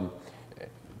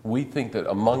we think that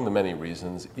among the many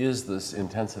reasons is this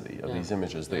intensity of these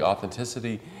images. The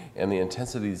authenticity and the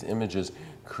intensity of these images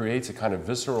creates a kind of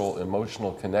visceral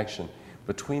emotional connection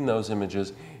between those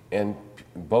images, and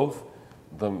both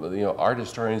art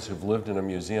historians who've lived in a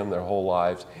museum their whole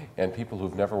lives and people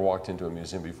who've never walked into a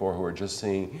museum before who are just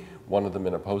seeing one of them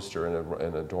in a poster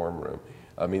in a dorm room.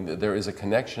 I mean, there is a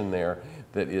connection there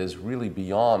that is really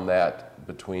beyond that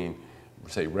between,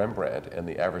 say, Rembrandt and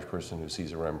the average person who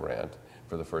sees a Rembrandt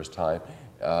for the first time.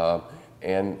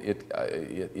 And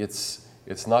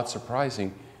it's not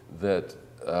surprising that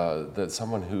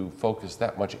someone who focused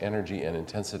that much energy and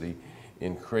intensity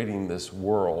in creating this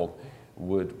world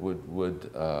would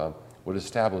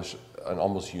establish an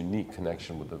almost unique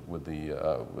connection with the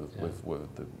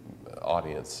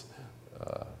audience.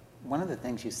 One of the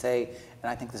things you say,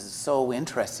 and I think this is so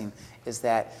interesting, is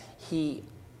that he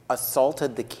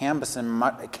assaulted the canvas in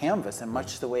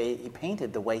much the way he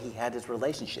painted, the way he had his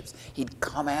relationships. He'd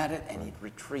come at it and he'd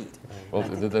retreat. Well,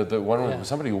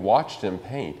 somebody who watched him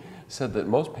paint said that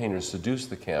most painters seduce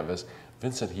the canvas.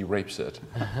 Vincent, he rapes it,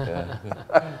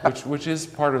 which is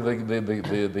part of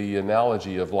the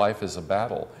analogy of life as a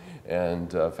battle.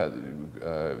 And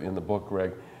in the book,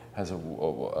 Greg has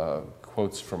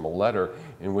quotes from a letter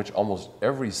in which almost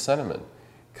every sentiment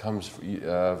comes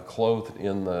clothed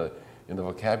in the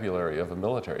vocabulary of a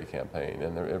military campaign,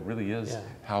 and it really is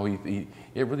how it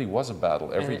really was a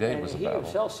battle. Every day was a battle. He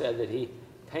himself said that he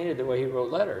painted the way he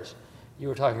wrote letters. You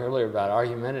were talking earlier about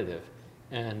argumentative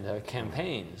and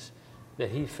campaigns, that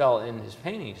he felt in his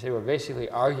paintings. They were basically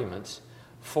arguments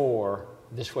for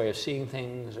this way of seeing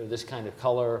things or this kind of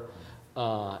color,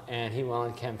 and he went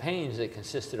on campaigns that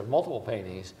consisted of multiple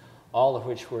paintings, all of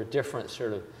which were different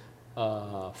sort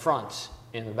of fronts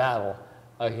in the battle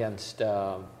against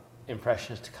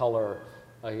Impressionist color,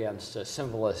 against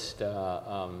symbolist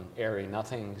airy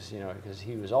nothings, because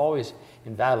he was always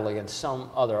in battle against some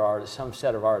other artist, some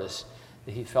set of artists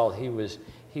that he felt he was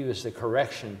the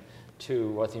correction to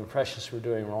what the Impressionists were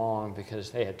doing wrong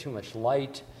because they had too much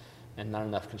light and not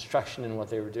enough construction in what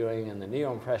they were doing, and the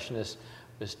Neo-Impressionists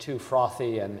was too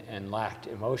frothy and lacked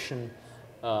emotion.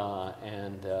 So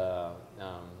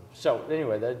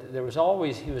anyway,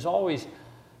 he was always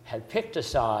had picked a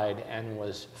side and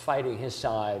was fighting his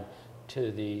side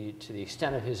to the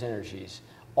extent of his energies.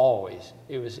 Always,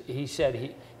 he said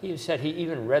he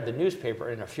even read the newspaper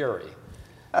in a fury.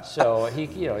 So you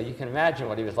can imagine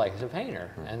what he was like as a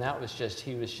painter, and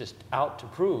he was just out to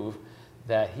prove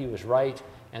that he was right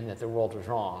and that the world was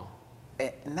wrong.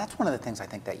 And that's one of the things I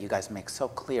think that you guys make so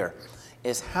clear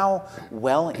is how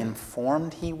well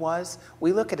informed he was.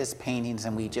 We look at his paintings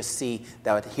and we just see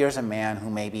that here's a man who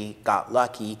maybe got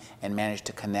lucky and managed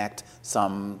to connect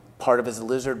some part of his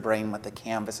lizard brain with the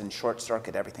canvas and short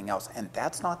circuit everything else. And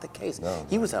that's not the case. No.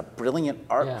 He was a brilliant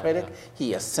art critic. Yeah.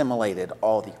 He assimilated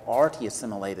all the art, he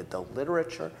assimilated the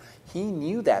literature. He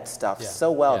knew that stuff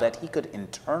so well that he could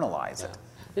internalize it.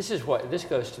 This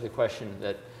goes to the question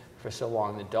that for so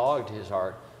long that dogged his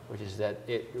art, which is that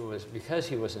it was because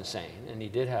he was insane and he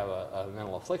did have a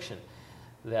mental affliction,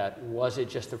 that was it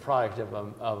just the product of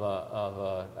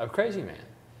a crazy man?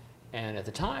 And at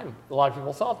the time, a lot of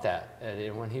people thought that.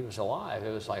 And when he was alive,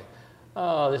 it was like,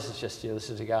 oh, this is just, this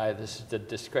is a guy, this is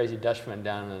this crazy Dutchman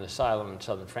down in an asylum in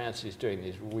southern France. He's doing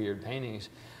these weird paintings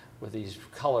with these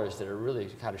colors that are really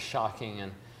kind of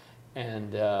shocking.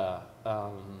 And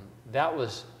that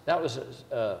was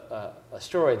a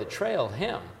story that trailed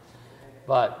him.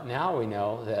 But now we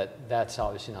know that that's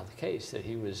obviously not the case, that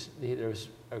there was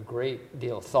a great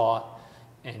deal of thought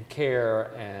and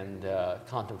care and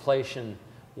contemplation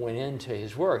went into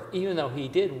his work, even though he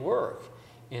did work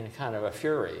in a kind of a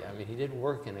fury. I mean, he did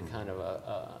work in a kind of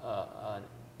an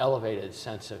elevated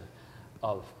sense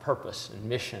of purpose and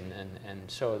mission,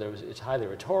 and so it's highly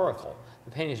rhetorical.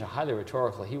 The paintings are highly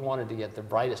rhetorical. He wanted to get the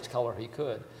brightest color he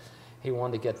could. He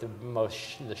wanted to get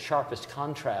the sharpest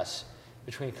contrasts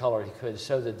between color he could,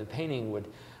 so that the painting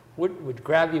would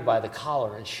grab you by the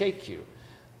collar and shake you.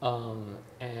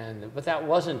 But that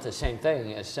wasn't the same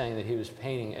thing as saying that he was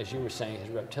painting, as you were saying, his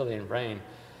reptilian brain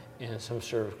in some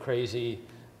sort of crazy,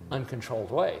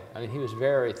 uncontrolled way. I mean, he was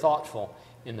very thoughtful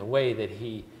in the way that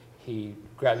he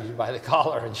grabbed you by the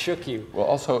collar and shook you. Well,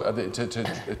 also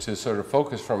to sort of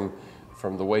focus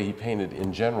from the way he painted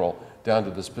in general down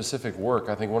to the specific work,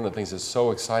 I think one of the things that's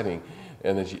so exciting,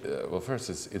 and that first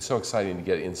it's so exciting to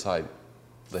get inside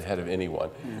the head of anyone,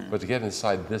 but to get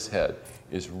inside this head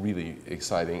is really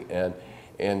exciting,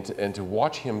 and to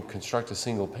watch him construct a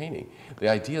single painting. The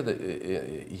idea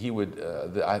that he would,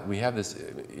 we have this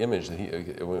image that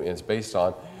it's based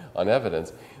on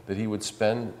evidence that he would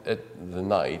spend the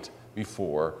night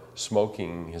before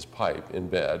smoking his pipe in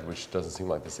bed, which doesn't seem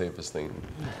like the safest thing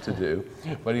to do,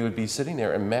 but he would be sitting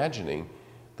there imagining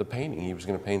the painting he was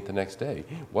going to paint the next day,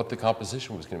 what the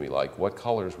composition was going to be like, what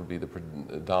colors would be the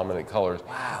predominant colors,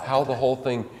 how the whole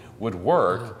thing would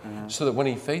work, so that when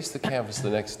he faced the canvas the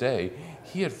next day,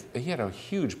 he had a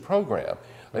huge program.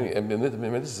 I mean,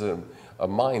 this is a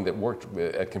mind that worked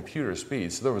at computer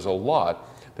speed, so there was a lot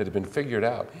that had been figured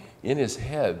out in his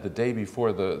head the day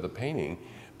before the painting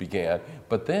began.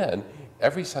 But then,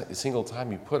 every single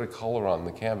time you put a color on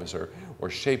the canvas or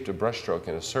shaped a brushstroke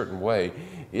in a certain way,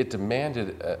 it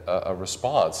demanded a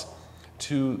response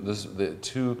to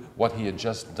what he had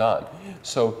just done.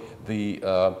 So the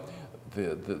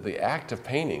act of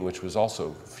painting, which was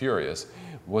also furious,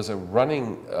 was a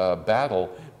running battle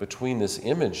between this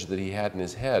image that he had in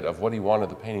his head of what he wanted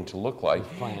the painting to look like,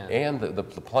 and the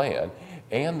plan,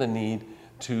 and the need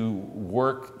to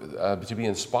work, to be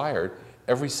inspired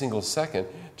every single second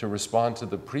to respond to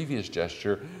the previous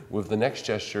gesture with the next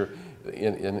gesture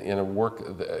in a work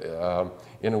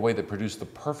in a way that produced the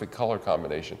perfect color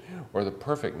combination or the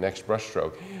perfect next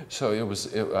brushstroke. So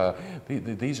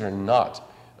these are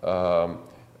not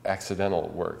accidental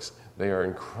works. They are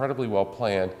incredibly well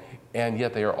planned, and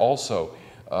yet they are also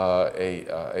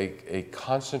a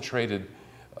concentrated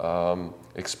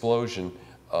explosion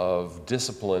of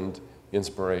disciplined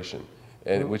inspiration,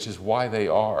 and which is why they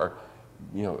are,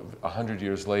 100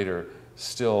 years later,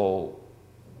 still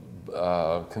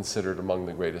considered among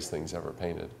the greatest things ever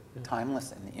painted.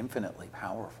 Timeless and infinitely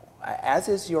powerful, as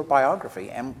is your biography.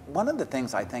 And one of the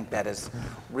things I think that is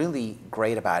really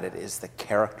great about it is the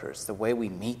characters, the way we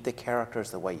meet the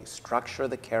characters, the way you structure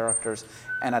the characters.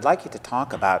 And I'd like you to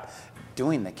talk about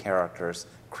doing the characters,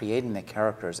 creating the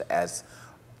characters as,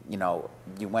 you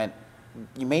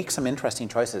make some interesting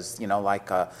choices, like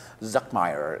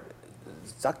Zuckmeyer,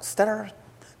 Zuckstetter.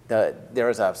 There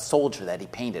is a soldier that he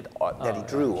painted, that he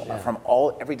drew from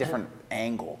every different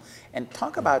angle. And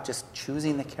talk about just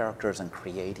choosing the characters and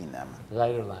creating them.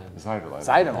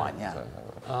 Zeiderlein, yeah.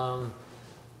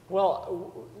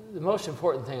 Well, the most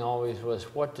important thing always was,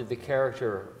 what did the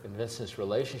character and Vincent's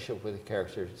relationship with the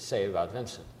character say about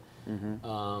Vincent?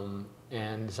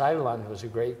 And Zeiderlein was a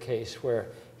great case where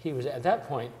he was, at that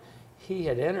point, he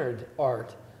had entered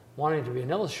art wanting to be an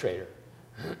illustrator.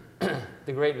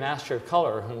 The great master of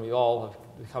color, whom we all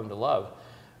have come to love,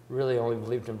 really only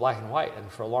believed in black and white,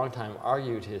 and for a long time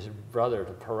argued his brother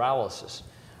to paralysis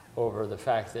over the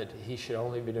fact that he should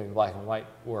only be doing black and white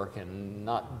work and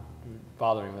not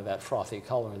bothering with that frothy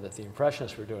color that the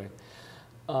Impressionists were doing.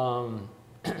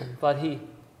 but he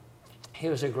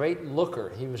was a great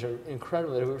looker. He was an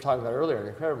incredibly, we were talking about earlier, an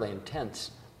incredibly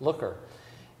intense looker.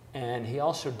 And he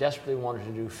also desperately wanted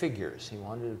to do figures. He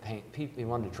wanted to paint people, he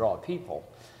wanted to draw people.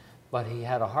 But he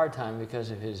had a hard time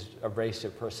because of his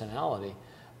abrasive personality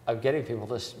of getting people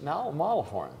to model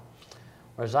for him.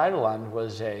 Whereas Zeidelund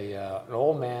was an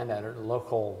old man at a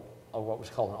local, what was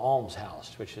called an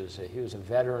almshouse, which is, he was a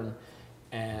veteran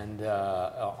and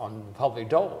on the public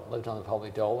dole, lived on the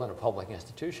public dole in a public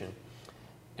institution.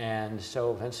 And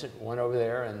so Vincent went over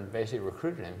there and basically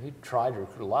recruited him. He tried to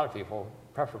recruit a lot of people,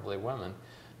 preferably women,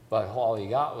 but all he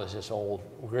got was this old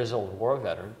grizzled war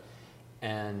veteran.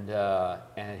 And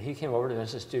he came over to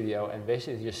Vincent's studio and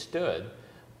basically just stood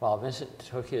while Vincent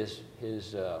took his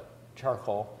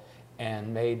charcoal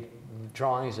and made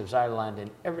drawings of Zeidelund in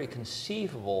every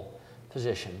conceivable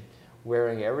position,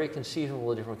 wearing every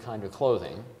conceivable different kind of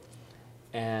clothing,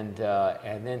 and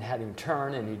then had him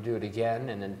turn and he'd do it again,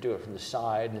 and then do it from the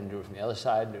side, and then do it from the other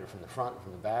side, and do it from the front, and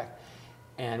from the back,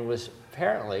 and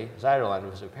Zeidelund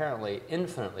was apparently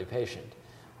infinitely patient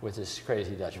with this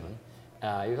crazy Dutchman.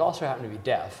 He also happened to be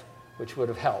deaf, which would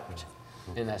have helped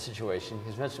in that situation,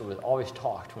 because Vincent was always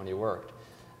talked when he worked,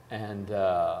 and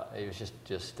he was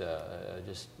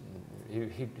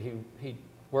he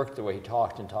worked the way he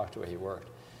talked and talked the way he worked,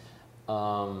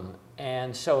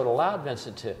 and so it allowed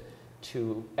Vincent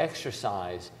to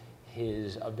exercise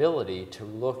his ability to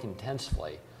look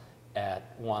intensely at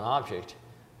one object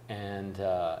and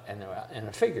a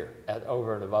figure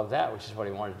over and above that, which is what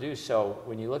he wanted to do. So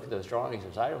when you look at those drawings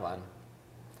of Zeidelund,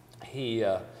 he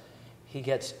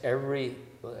gets every,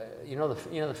 you know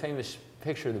the famous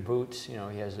picture of the boots. You know,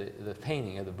 he has the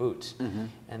painting of the boots,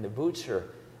 and the boots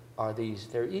are these.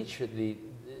 They're each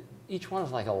one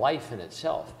is like a life in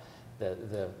itself.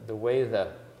 The way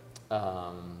the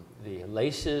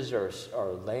laces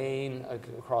are laying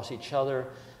across each other,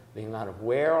 the amount of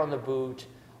wear on the boot,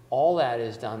 all that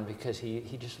is done because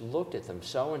he just looked at them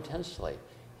so intensely.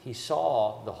 He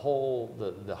saw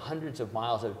the hundreds of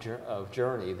miles of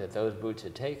journey that those boots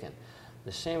had taken.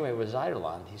 The same way with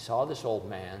Zeidelund. He saw this old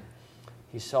man,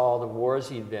 he saw the wars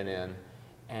he'd been in,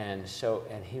 and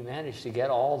he managed to get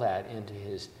all that into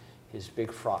his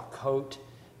big frock coat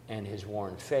and his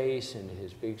worn face and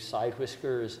his big side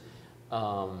whiskers,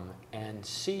 and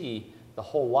see the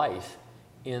whole life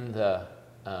in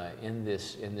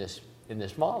this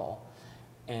model.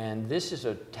 And this is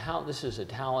a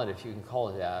talent, if you can call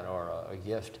it that, or a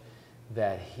gift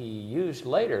that he used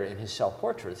later in his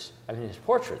self-portraits, his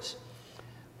portraits,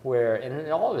 and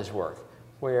in all of his work,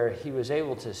 where he was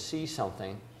able to see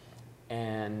something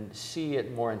and see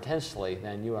it more intensely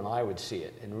than you and I would see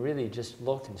it, and really just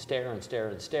look and stare and stare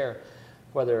and stare,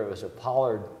 whether it was a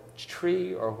pollard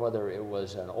tree or whether it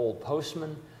was an old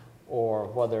postman or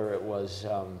whether it was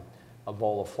a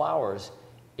bowl of flowers.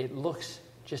 It looks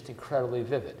just incredibly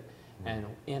vivid. And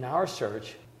in our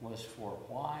search was for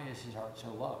why is his art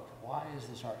so loved? Why is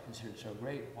this art considered so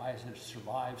great? Why has it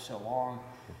survived so long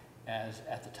as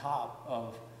at the top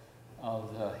of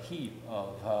the heap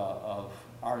of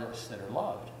artists that are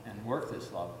loved and work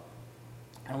that's loved?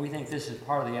 And we think this is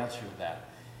part of the answer to that,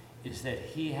 is that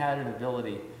he had an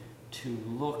ability to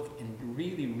look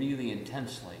really, really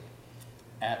intensely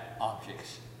at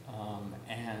objects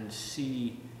and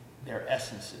see their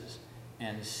essences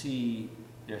and see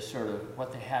their sort of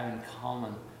what they have in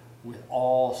common with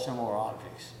all similar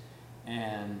objects,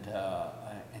 and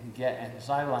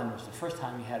Zeidelund was the first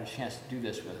time he had a chance to do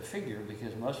this with a figure,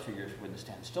 because most figures wouldn't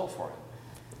stand still for him.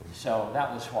 So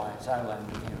that was why Zeidelund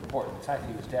became important. The fact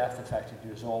he was deaf, the fact that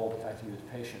he was old, the fact that he was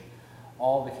patient,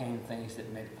 all became things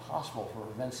that made it possible for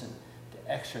Vincent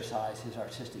to exercise his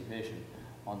artistic vision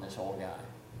on this old guy.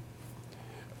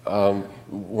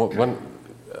 One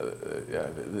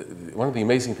of the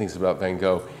amazing things about Van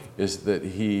Gogh is that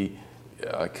he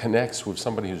connects with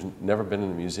somebody who's never been in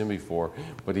a museum before,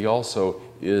 but he also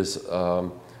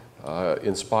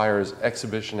inspires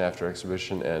exhibition after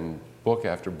exhibition and book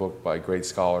after book by great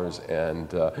scholars.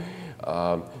 And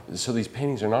so these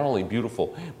paintings are not only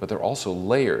beautiful, but they're also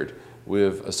layered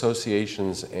with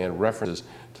associations and references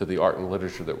to the art and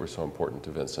literature that were so important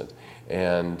to Vincent.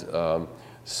 And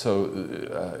so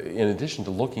in addition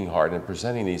to looking hard and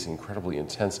presenting these incredibly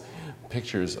intense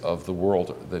pictures of the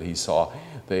world that he saw,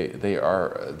 they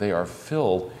are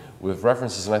filled with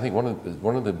references, and I think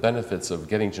one of the benefits of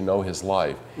getting to know his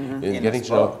life, In getting his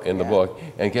to know book, in the yeah. book,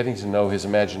 and getting to know his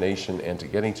imagination, and to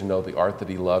getting to know the art that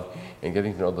he loved, and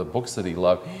getting to know the books that he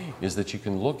loved, is that you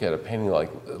can look at a painting like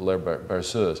La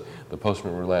Berceuse, the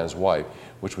postman Rouland's wife,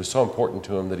 which was so important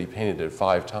to him that he painted it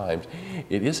 5 times.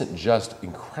 It isn't just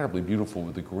incredibly beautiful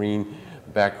with the green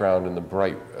background and the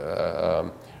bright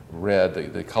red,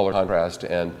 the color contrast,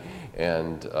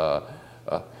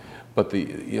 but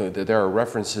there are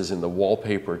references in the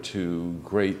wallpaper to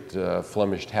great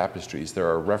Flemish tapestries. There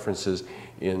are references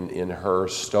in her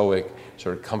stoic,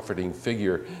 sort of comforting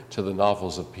figure to the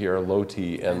novels of Pierre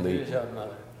Loti and the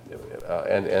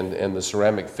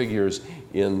ceramic figures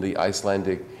in the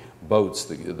Icelandic boats,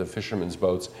 the fishermen's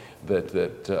boats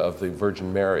that of the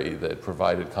Virgin Mary that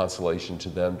provided consolation to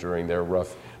them during their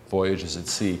rough voyages at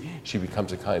sea. She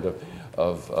becomes a kind of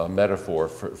metaphor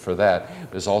for that.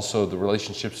 There's also the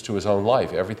relationships to his own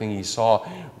life. Everything he saw,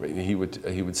 he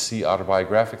would see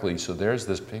autobiographically. So there's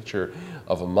this picture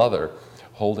of a mother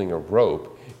holding a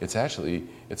rope. It's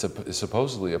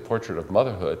supposedly a portrait of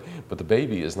motherhood, but the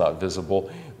baby is not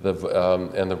visible,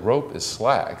 and the rope is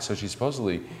slack. So she's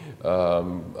supposedly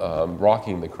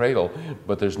rocking the cradle,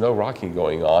 but there's no rocking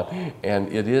going on, and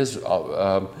it is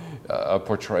a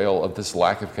portrayal of this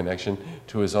lack of connection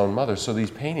to his own mother. So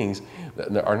these paintings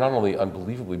are not only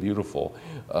unbelievably beautiful,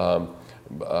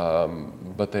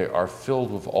 but they are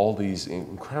filled with all these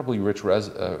incredibly rich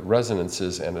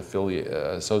resonances and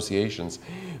associations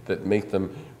that make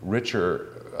them richer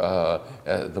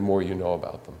the more you know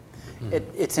about them.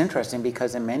 It's interesting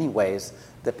because in many ways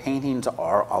the paintings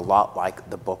are a lot like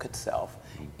the book itself,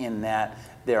 in that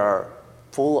they are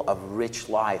full of rich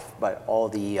life, but all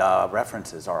the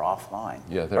references are offline.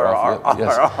 Yeah, they're off.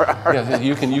 Yes.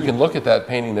 You can look at that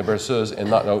painting, the Berceuse, and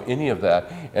not know any of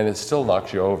that, and it still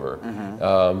knocks you over.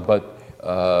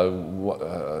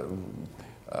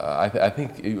 I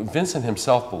think Vincent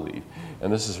himself believed,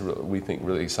 and this is we think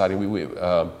really exciting.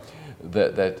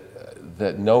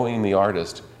 That knowing the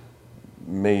artist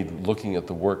made looking at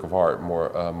the work of art more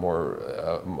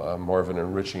of an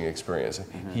enriching experience.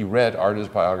 He read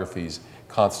artist biographies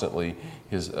constantly.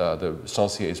 The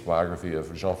Saint-Cier's biography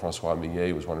of Jean-François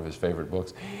Millet was one of his favorite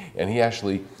books, and he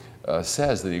actually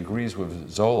says that he agrees with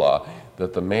Zola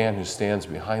that the man who stands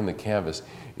behind the canvas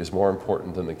is more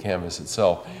important than the canvas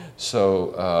itself.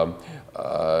 So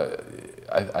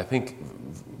I think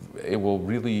it will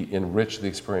really enrich the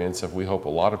experience of, we hope, a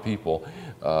lot of people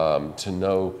to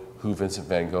know who Vincent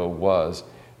van Gogh was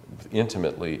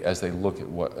intimately as they look at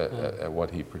what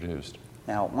he produced.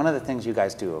 Now, one of the things you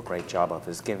guys do a great job of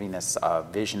is giving us a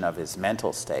vision of his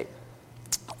mental state.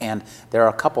 And there are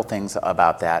a couple things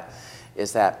about that,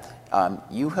 is that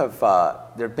you have,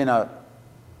 there have been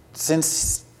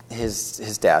since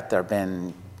his death, there have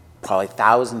been probably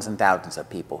thousands and thousands of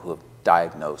people who have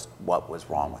diagnosed what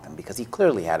was wrong with him, because he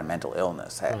clearly had a mental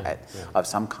illness of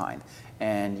some kind.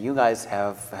 And you guys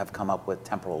have come up with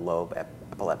temporal lobe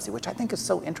epilepsy, which I think is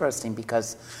so interesting,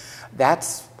 because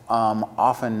that's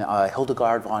often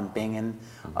Hildegard von Bingen,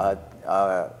 I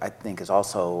think, is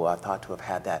also thought to have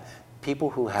had that.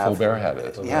 People who have Flaubert had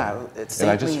it. Yeah,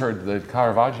 and I just heard that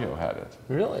Caravaggio had it.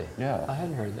 Really? Yeah. I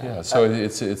hadn't heard that. Yeah. So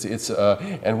it's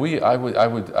and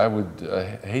I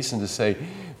would hasten to say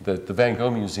that the Van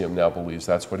Gogh Museum now believes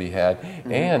that's what he had,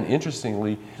 and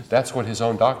interestingly, that's what his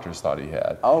own doctors thought he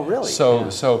had. Oh, really?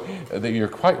 So you're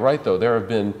quite right, though. There have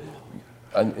been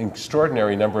an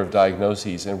extraordinary number of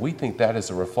diagnoses, and we think that is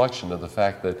a reflection of the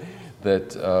fact that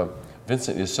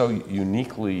Vincent is so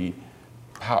uniquely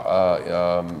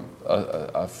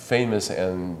famous,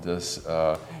 and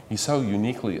he's so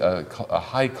uniquely a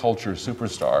high culture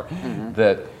superstar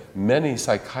that many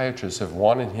psychiatrists have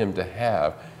wanted him to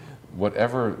have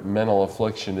whatever mental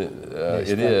affliction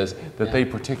it is that they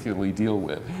particularly deal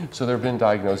with. So there have been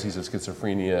diagnoses of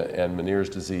schizophrenia and Meniere's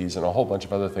disease and a whole bunch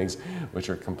of other things which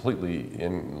are completely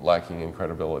lacking in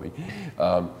credibility.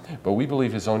 But we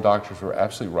believe his own doctors were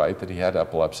absolutely right that he had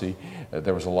epilepsy.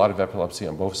 There was a lot of epilepsy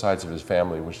on both sides of his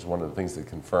family, which is one of the things that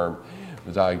confirmed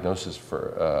the diagnosis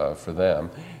for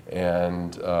them.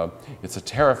 And it's a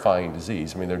terrifying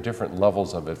disease. I mean, there are different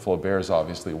levels of it. Flaubert's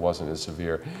obviously wasn't as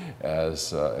severe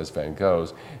as Van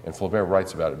Gogh's, and Flaubert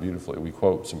writes about it beautifully. We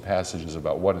quote some passages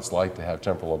about what it's like to have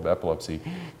temporal lobe epilepsy,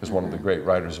 because one of the great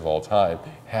writers of all time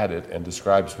had it and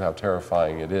describes how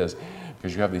terrifying it is,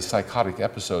 because you have these psychotic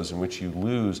episodes in which you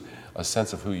lose a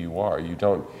sense of who you are. You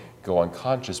don't go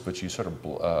unconscious, but you sort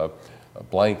of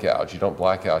blank out. You don't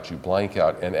black out, you blank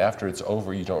out, and after it's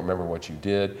over, you don't remember what you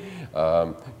did.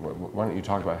 Why don't you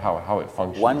talk about how it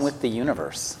functions? One with the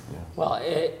universe. Well,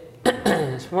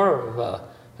 it's more of a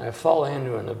falling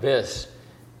into an abyss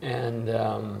and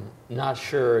not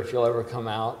sure if you'll ever come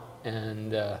out.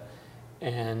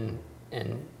 And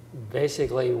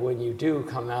basically, when you do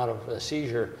come out of a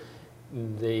seizure,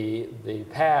 the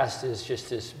past is just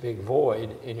this big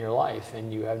void in your life,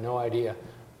 and you have no idea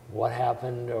what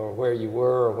happened or where you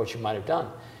were or what you might have done.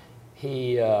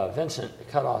 Vincent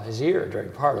cut off his ear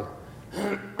during part of,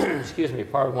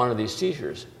 part of one of these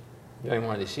seizures,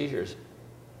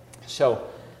 So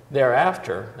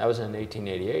thereafter, that was in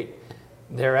 1888,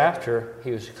 thereafter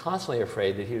he was constantly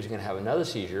afraid that he was going to have another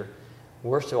seizure,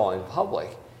 worst of all in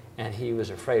public, and he was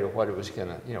afraid of what it was going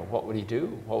to, what would he do,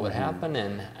 what would happen,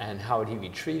 and how would he be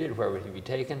treated, where would he be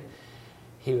taken.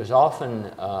 He was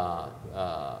often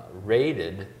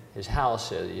raided. His house,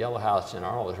 the Yellow House in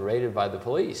Arnold, was raided by the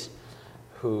police,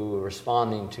 who,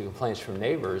 responding to complaints from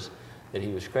neighbors that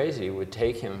he was crazy, would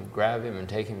take him, grab him, and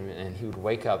take him, and he would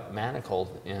wake up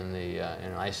manacled in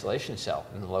an isolation cell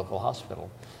in the local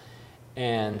hospital.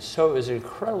 And so it was an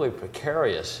incredibly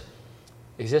precarious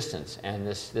existence, and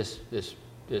this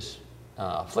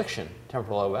affliction,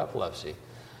 temporal lobe epilepsy,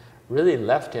 really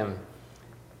left him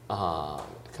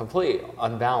completely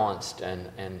unbalanced and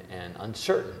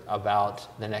uncertain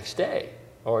about the next day,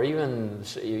 or even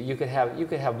you could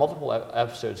have multiple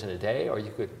episodes in a day, or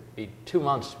you could be 2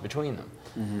 months between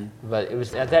them. But it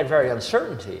was at that very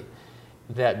uncertainty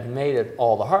that made it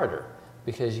all the harder,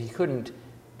 because he couldn't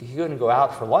go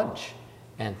out for lunch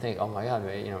and think, oh my God,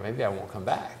 maybe I won't come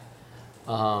back,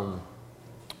 or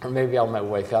maybe I might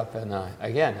wake up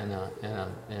again in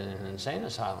an insane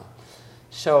asylum.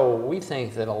 So we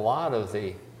think that a lot of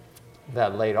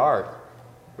that late art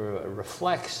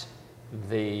reflects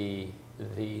the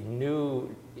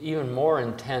new, even more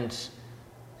intense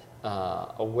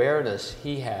awareness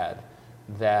he had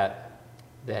that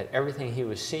everything he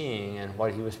was seeing and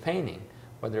what he was painting,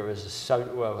 whether it was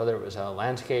a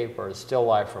landscape or a still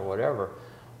life or whatever,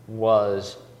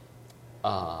 was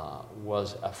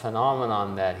a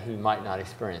phenomenon that he might not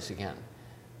experience again.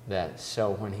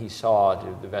 So when he saw,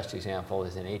 the best example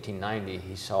is in 1890,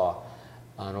 he saw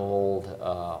an old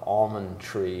almond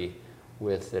tree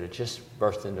that had just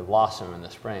burst into blossom in the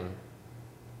spring.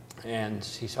 And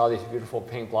he saw these beautiful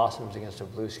pink blossoms against a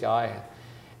blue sky.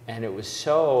 And it was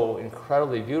so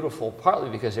incredibly beautiful, partly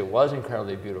because it was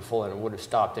incredibly beautiful and it would have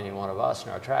stopped any one of us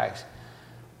in our tracks.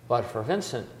 But for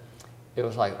Vincent, it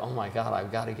was like, oh my God,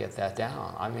 I've got to get that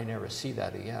down. I may never see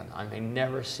that again. I may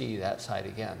never see that sight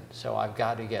again. So I've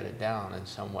got to get it down in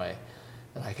some way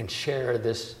that I can share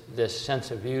this sense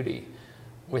of beauty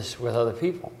with other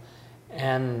people.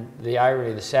 And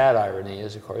the sad irony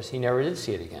is, of course, he never did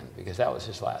see it again, because that was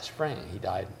his last spring. He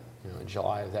died in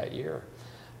July of that year.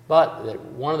 But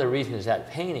one of the reasons that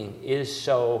painting is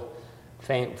so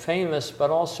famous, but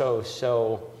also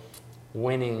so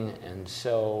winning and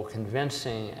so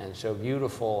convincing and so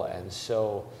beautiful and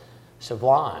so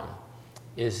sublime,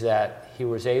 is that he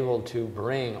was able to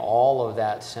bring all of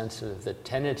that sense of the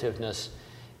tentativeness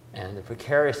and the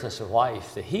precariousness of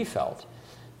life that he felt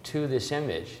to this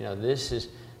image.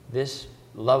 This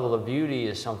level of beauty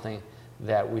is something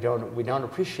that we don't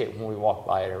appreciate when we walk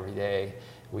by it every day.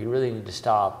 We really need to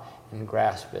stop and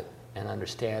grasp it and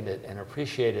understand it and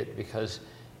appreciate it, because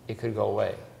it could go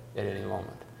away at any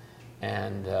moment.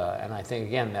 And I think,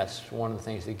 again, that's one of the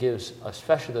things that gives,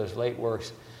 especially those late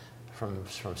works from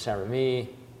Saint-Remy,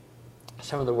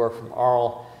 some of the work from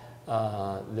Arles,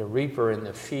 The Reaper in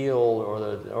the Field,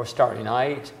 or Starry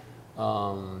Night,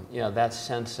 that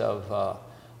sense of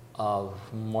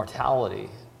mortality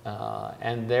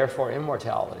and therefore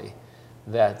immortality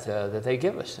that they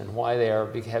give us, and why they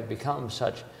have become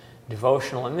such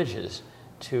devotional images.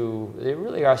 They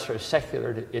really are sort of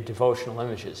secular devotional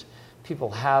images.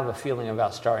 People have a feeling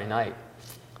about Starry Night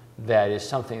that is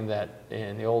something that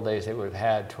in the old days they would have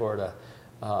had toward a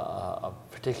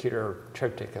particular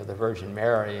triptych of the Virgin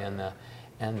Mary and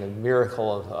the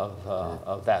miracle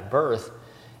of that birth.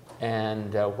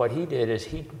 And what he did is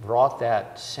he brought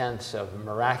that sense of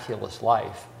miraculous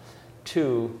life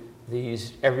to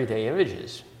these everyday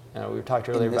images. We talked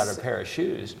earlier about a pair of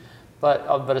shoes, but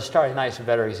a Starry Night's a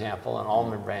better example, and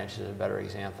Almond Branch is a better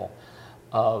example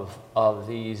of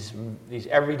these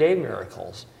everyday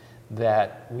miracles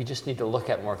that we just need to look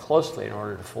at more closely in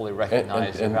order to fully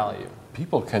recognize their value.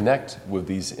 People connect with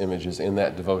these images in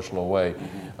that devotional way.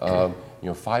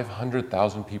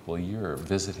 500,000 people a year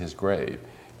visit his grave.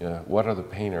 What other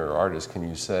painter or artist can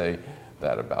you say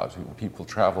that about? People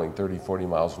traveling 30, 40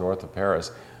 miles north of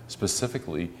Paris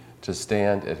specifically to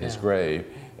stand at his grave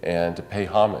and to pay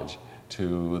homage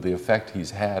to the effect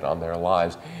he's had on their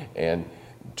lives, and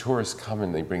tourists come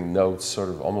and they bring notes, sort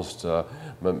of almost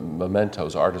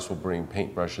mementos. Artists will bring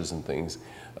paintbrushes and things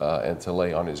and to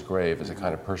lay on his grave as a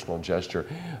kind of personal gesture.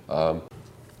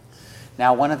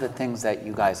 Now, one of the things that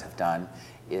you guys have done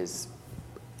is,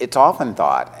 it's often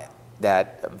thought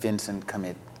that Vincent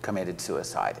committed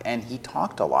suicide, and he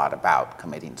talked a lot about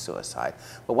committing suicide.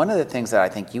 But one of the things that I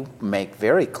think you make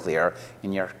very clear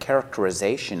in your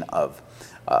characterization of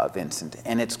Vincent,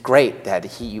 and it's great that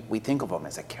we think of him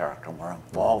as a character, and we're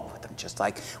involved with him, just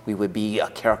like we would be a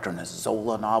character in a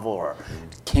Zola novel or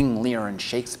King Lear in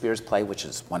Shakespeare's play, which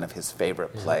is one of his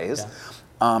favorite plays,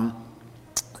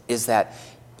 is that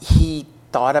he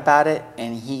thought about it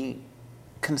and he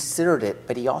considered it,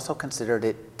 but he also considered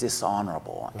it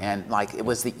dishonorable, and like it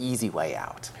was the easy way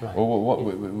out. Right. Well,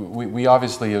 we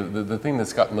obviously, the thing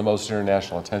that's gotten the most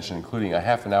international attention, including a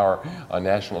half an hour on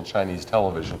national Chinese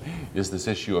television, is this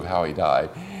issue of how he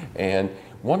died. And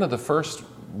one of the first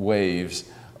waves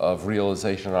of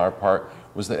realization on our part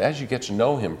was that as you get to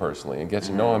know him personally and get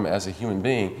to know him as a human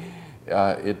being,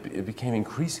 it became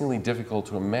increasingly difficult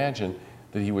to imagine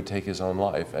that he would take his own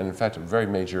life. And in fact, a very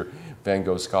major Van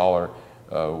Gogh scholar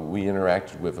we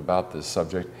interacted with about this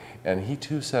subject, and he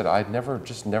too said, I'd never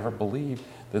believed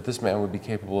that this man would be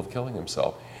capable of killing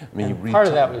himself. I mean, and part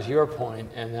of that was your point,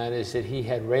 and that is that he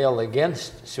had railed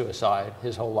against suicide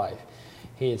his whole life.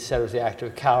 He had said it was the act of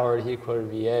a coward. He quoted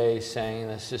VA saying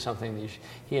this is something that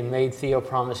he had made Theo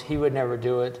promise he would never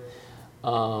do it.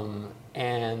 And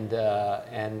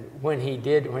when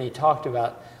he talked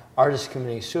about artists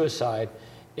committing suicide,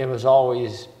 it was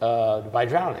always by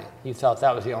drowning. He thought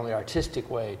that was the only artistic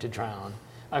way to drown,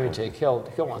 to kill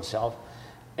oneself.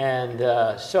 And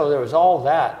so there was all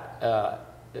that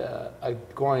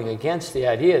going against the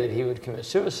idea that he would commit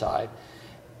suicide.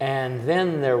 And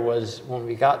then there was, when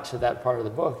we got to that part of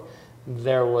the book,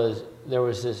 there was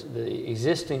the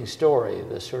existing story,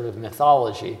 the sort of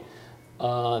mythology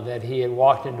that he had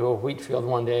walked into a wheat field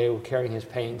one day carrying his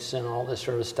paints and all this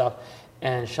sort of stuff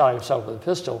and shot himself with a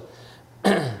pistol.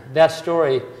 That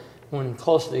story, when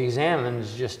closely examined,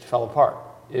 just fell apart.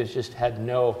 It just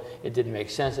it didn't make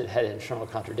sense. It had internal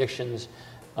contradictions.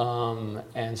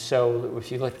 And so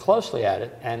if you look closely at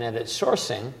it and at its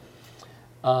sourcing,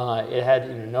 it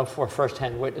had no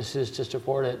first-hand witnesses to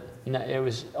support it. It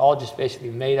was all just basically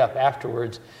made up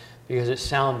afterwards because it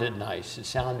sounded nice. It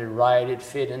sounded right. It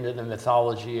fit into the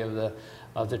mythology of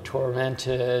the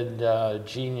tormented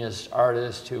genius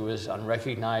artist who was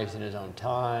unrecognized in his own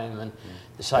time and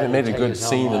decided it made to a take good his own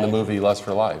scene in the life. movie Lust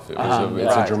for Life. It's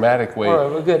right. a dramatic way.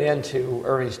 Or a good end to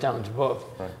Irving Stone's book.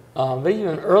 Right. But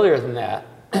even earlier than that,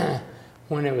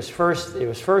 when it was first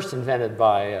invented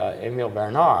by Emile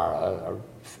Bernard,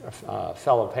 a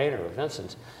fellow painter of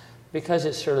Vincent's, because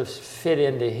it sort of fit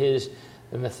into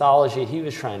the mythology he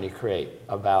was trying to create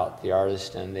about the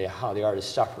artist and how the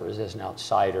artist suffers as an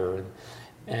outsider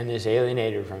and is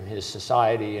alienated from his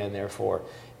society, and therefore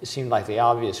it seemed like the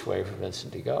obvious way for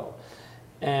Vincent to go.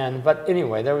 But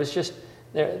anyway, there was just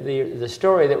the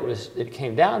story that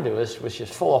came down to us was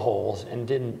just full of holes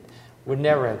and would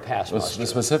never have passed muster.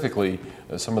 Specifically,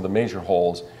 some of the major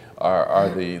holes are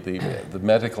the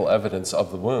medical evidence of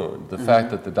the wound. The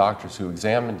fact that the doctors who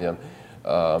examined him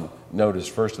noticed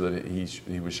first that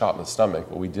he was shot in the stomach.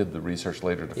 Well, we did the research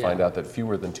later to find out that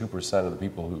fewer than 2% of the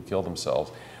people who killed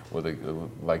themselves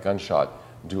by gunshot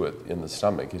do it in the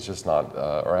stomach. It's just not,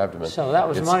 or abdomen. So that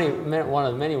was one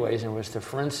of the many ways in which the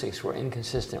forensics were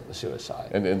inconsistent with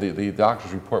suicide. And the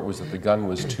doctor's report was that the gun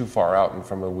was too far out and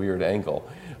from a weird angle.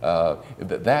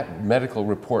 That medical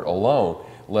report alone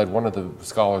led one of the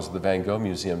scholars of the Van Gogh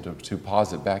Museum to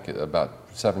posit back about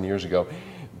 7 years ago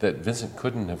that Vincent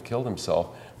couldn't have killed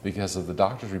himself because of the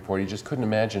doctor's report. He just couldn't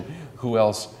imagine who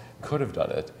else could have done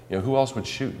it. Who else would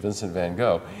shoot Vincent van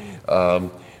Gogh?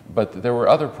 But there were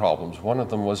other problems. One of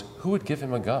them was who would give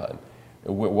him a gun?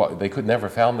 They could never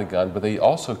found the gun, but they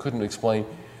also couldn't explain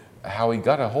how he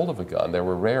got a hold of a gun. They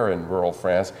were rare in rural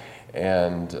France,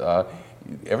 and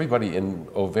everybody in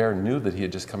Auvers knew that he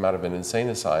had just come out of an insane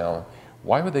asylum.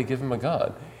 Why would they give him a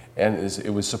gun? And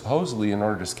it was supposedly in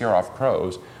order to scare off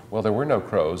crows. Well, there were no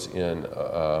crows in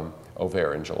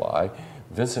Auvers in July.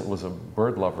 Vincent was a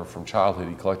bird lover from childhood.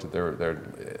 He collected their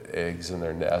eggs in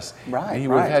their nests. Right, he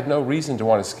had no reason to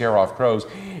want to scare off crows.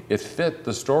 It fit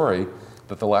the story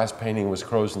that the last painting was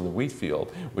Crows in the Wheat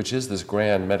Field, which is this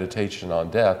grand meditation on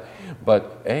death.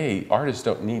 But artists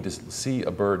don't need to see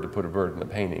a bird to put a bird in a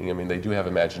painting. I mean, they do have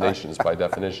imaginations by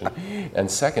definition. And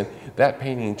second, that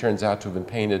painting turns out to have been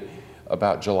painted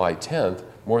about July 10th,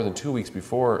 more than 2 weeks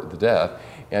before the death,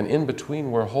 and in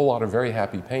between were a whole lot of very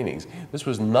happy paintings. This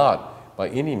was not by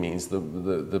any means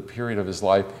the period of his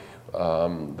life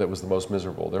that was the most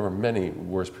miserable. There were many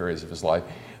worse periods of his life.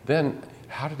 Then,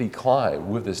 how did he climb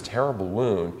with this terrible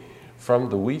wound from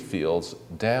the wheat fields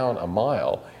down a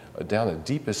mile, down a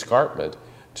deep escarpment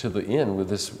to the inn with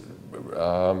this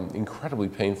incredibly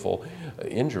painful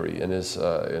injury in his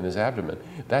abdomen?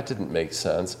 That didn't make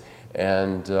sense.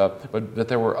 And but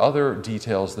there were other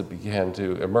details that began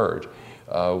to emerge.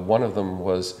 One of them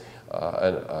was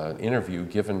an interview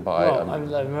given by.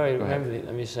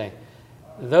 Let me say,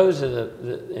 those are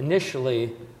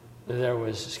initially there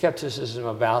was skepticism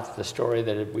about the story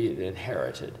that we had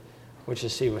inherited, which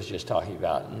as Steve was just talking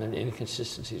about, and the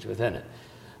inconsistencies within it.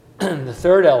 The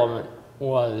third element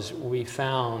was we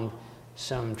found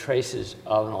some traces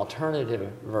of an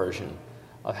alternative version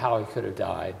of how he could have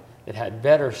died that had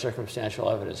better circumstantial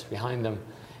evidence behind them,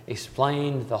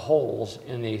 explained the holes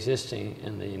in the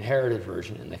inherited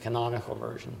version, in the canonical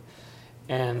version.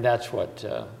 And that's where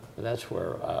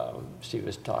Steve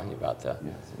was talking about the...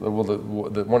 Yes. Well,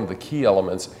 one of the key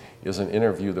elements is an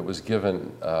interview that was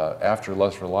given after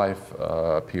Lust for Life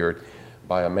appeared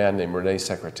by a man named René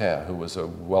Secretin, who was a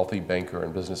wealthy banker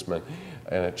and businessman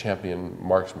and a champion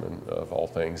marksman of all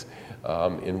things,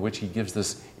 in which he gives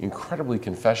this incredibly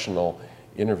confessional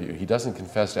interview. He doesn't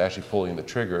confess to actually pulling the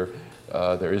trigger.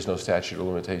 There is no statute of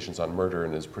limitations on murder,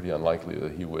 and it's pretty unlikely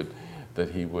that he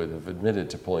would have admitted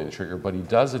to pulling the trigger, but he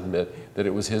does admit that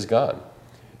it was his gun.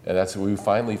 And that's what we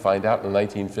finally find out in the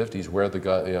 1950s where the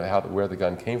gun, where the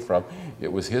gun came from.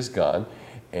 It was his gun,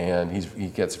 and he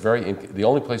gets the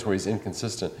only place where he's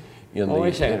inconsistent in the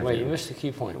interview. Wait, you missed the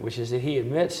key point, which is that he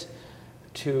admits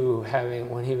to having,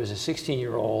 when he was a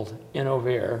 16-year-old in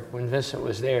Auvers, when Vincent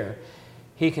was there,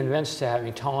 he convinced to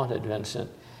having taunted Vincent,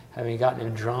 having gotten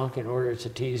him drunk in order to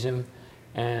tease him,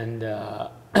 and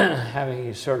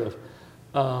having sort of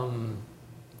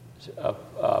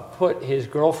put his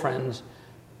girlfriends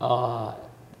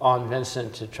on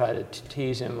Vincent to try to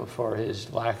tease him for his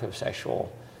lack of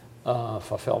sexual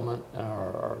fulfillment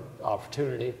or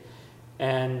opportunity,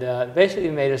 and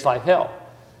basically made his life hell.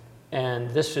 And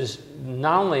this was,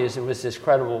 not only as it was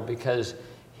discreditable because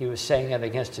he was saying it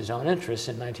against his own interests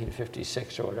in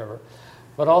 1956 or whatever,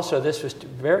 but also this was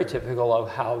very typical of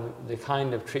how the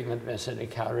kind of treatment Vincent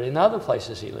encountered in other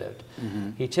places he lived.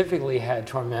 Mm-hmm. He typically had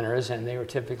tormentors, and they were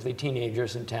typically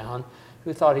teenagers in town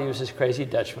who thought he was this crazy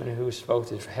Dutchman who spoke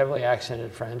this heavily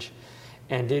accented French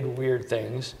and did weird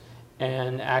things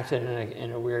and acted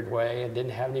in a weird way and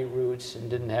didn't have any roots and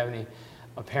didn't have any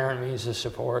apparent means of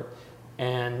support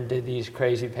and did these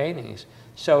crazy paintings.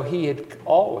 So he had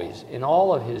always, in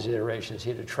all of his iterations,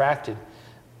 he had attracted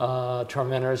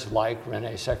tormentors like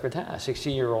René Secretin, a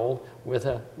 16-year-old with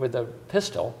a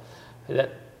pistol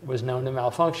that was known to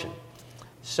malfunction.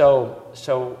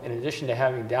 So in addition to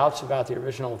having doubts about the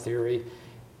original theory,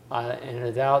 in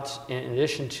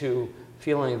addition to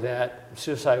feeling that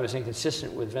suicide was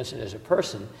inconsistent with Vincent as a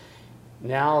person,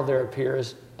 now there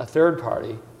appears a third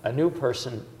party, a new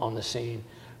person on the scene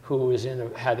who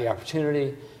had the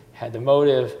opportunity, had the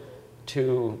motive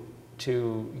to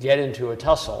get into a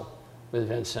tussle with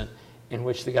Vincent, in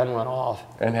which the gun went off.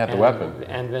 And had the weapon.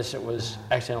 And Vincent was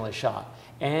accidentally shot,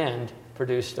 and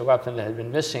produced the weapon that had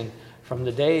been missing from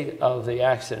the day of the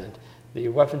accident. The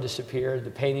weapon disappeared,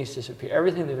 the paintings disappeared,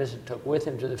 everything that Vincent took with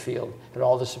him to the field had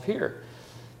all disappeared.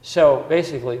 So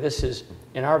basically, this is,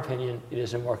 in our opinion, it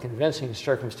is a more convincing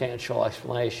circumstantial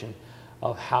explanation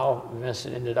of how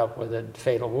Vincent ended up with a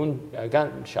fatal wound, a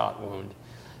gunshot wound,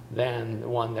 than the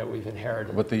one that we've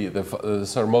inherited. But the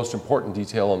sort of most important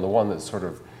detail, and the one that sort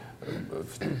of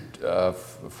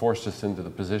forced us into the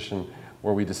position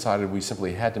where we decided we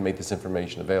simply had to make this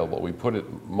information available. We put it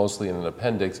mostly in an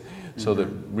appendix so that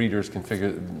readers can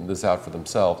figure this out for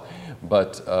themselves.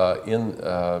 But in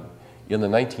the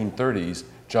 1930s,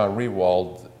 John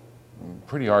Rewald,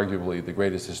 pretty arguably the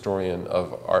greatest historian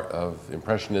of art, of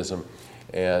Impressionism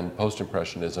and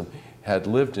Post-Impressionism, had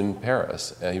lived in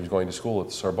Paris, and he was going to school at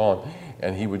the Sorbonne,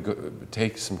 and he would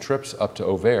take some trips up to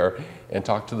Auvers and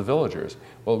talk to the villagers.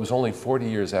 Well, it was only 40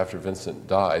 years after Vincent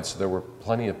died, so there were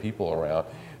plenty of people around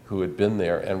who had been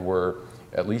there and were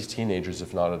at least teenagers,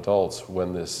 if not adults,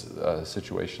 when this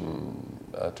situation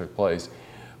took place,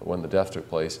 when the death took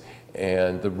place.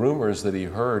 And the rumors that he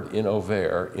heard in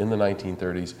Auvers in the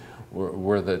 1930s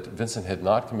were that Vincent had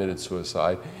not committed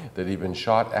suicide, that he'd been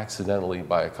shot accidentally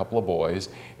by a couple of boys,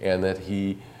 and that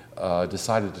he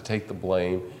decided to take the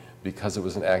blame because it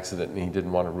was an accident and he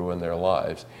didn't want to ruin their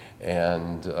lives.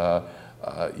 And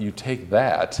you take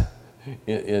that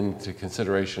into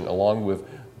consideration, along with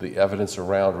the evidence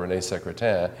around René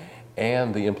Secretin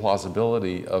and the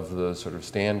implausibility of the sort of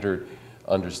standard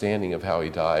understanding of how he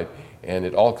died, and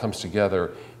it all comes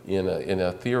together in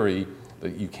a theory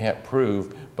that you can't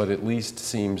prove, but at least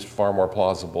seems far more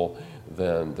plausible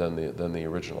than the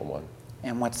original one.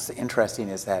 And what's interesting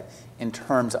is that in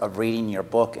terms of reading your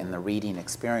book and the reading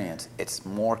experience, it's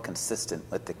more consistent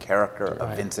with the character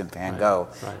of Vincent van Gogh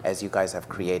as you guys have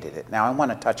created it. Now I want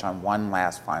to touch on one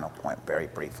last final point very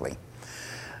briefly,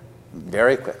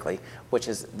 very quickly, which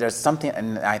is there's something,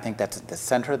 and I think that's at the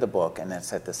center of the book, and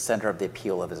that's at the center of the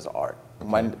appeal of his art.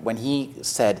 Okay. When he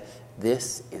said,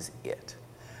 "This is it,"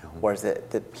 whereas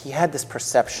he had this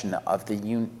perception of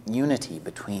the unity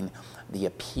between the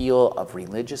appeal of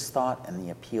religious thought and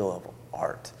the appeal of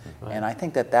art. Right. And I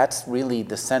think that that's really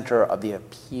the center of the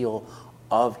appeal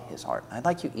of his art. I'd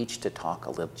like you each to talk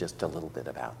just a little bit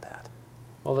about that.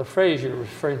 Well, the phrase you're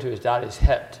referring to is "dat is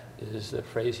het," is the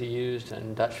phrase he used,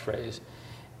 and Dutch phrase.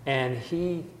 And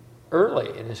he,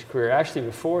 early in his career, actually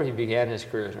before he began his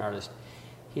career as an artist,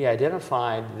 he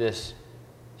identified this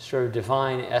sort of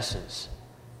divine essence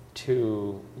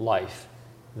to life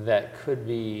that could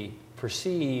be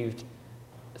perceived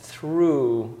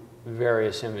through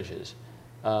various images.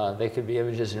 They could be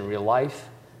images in real life.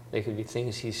 They could be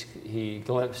things he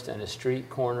glimpsed in a street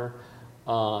corner.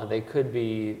 They could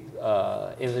be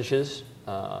images,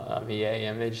 a VA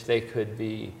image. They could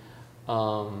be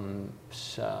a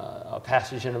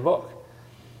passage in a book.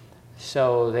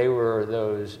 So they were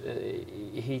those,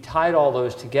 he tied all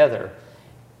those together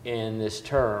in this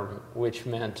term, which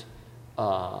meant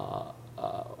a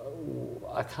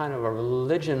kind of a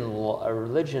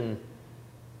religion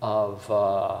of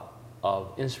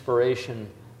inspiration,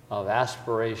 of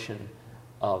aspiration,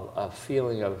 of a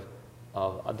feeling of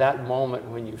that moment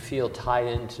when you feel tied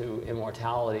into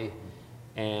immortality,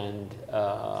 and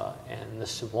the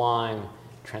sublime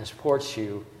transports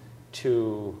you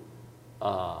to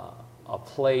a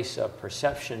place of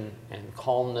perception and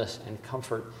calmness and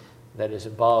comfort that is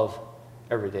above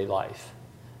everyday life.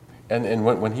 And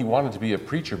when he wanted to be a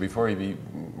preacher, before he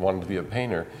wanted to be a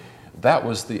painter, that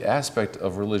was the aspect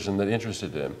of religion that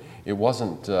interested him. It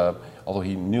wasn't, although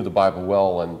he knew the Bible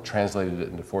well and translated it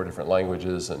into 4 different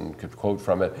languages and could quote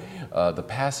from it, the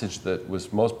passage that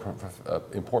was most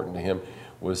important to him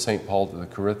was St. Paul to the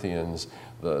Corinthians,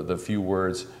 the few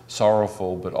words,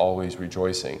 sorrowful but always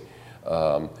rejoicing.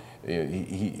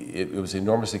 It was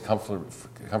enormously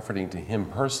comforting to him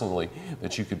personally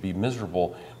that you could be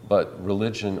miserable, but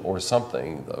religion or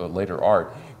something, later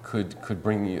art, could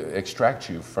bring you, extract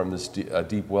you from this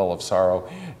deep well of sorrow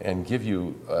and give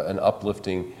you an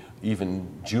uplifting, even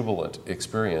jubilant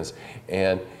experience.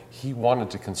 And he wanted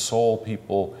to console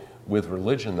people with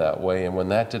religion that way, and when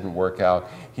that didn't work out,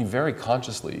 he very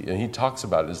consciously, and he talks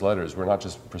about it in his letters, we're not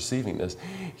just perceiving this,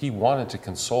 he wanted to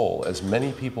console as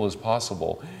many people as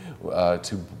possible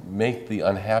to make the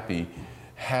unhappy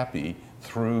happy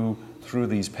through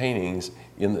these paintings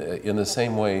in the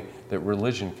same way that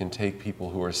religion can take people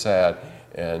who are sad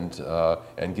and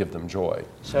give them joy.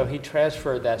 So he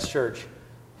transferred that search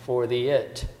for the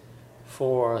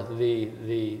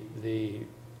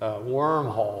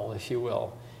wormhole, if you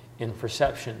will, in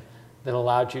perception that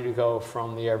allowed you to go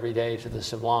from the everyday to the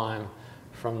sublime,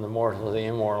 from the mortal to the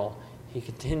immortal. He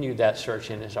continued that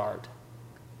search in his art.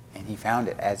 And he found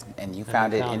it, and you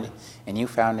found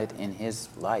it in his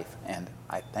life. And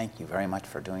I thank you very much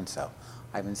for doing so.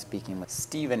 I've been speaking with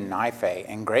Stephen Naife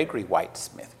and Gregory White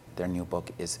Smith. Their new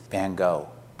book is Van Gogh,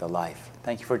 The Life.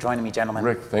 Thank you for joining me, gentlemen.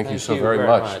 Rick, thank you so very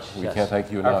much. We can't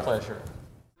thank you enough. Our pleasure.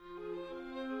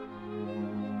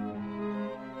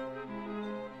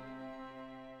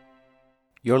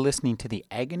 You're listening to the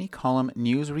Agony Column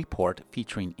News Report,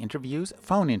 featuring interviews,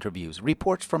 phone interviews,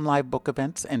 reports from live book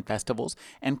events and festivals,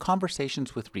 and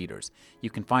conversations with readers. You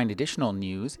can find additional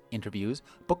news, interviews,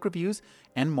 book reviews,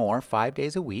 and more 5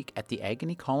 days a week at the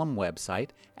Agony Column website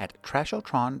at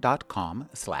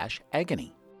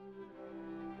trashotron.com/agony.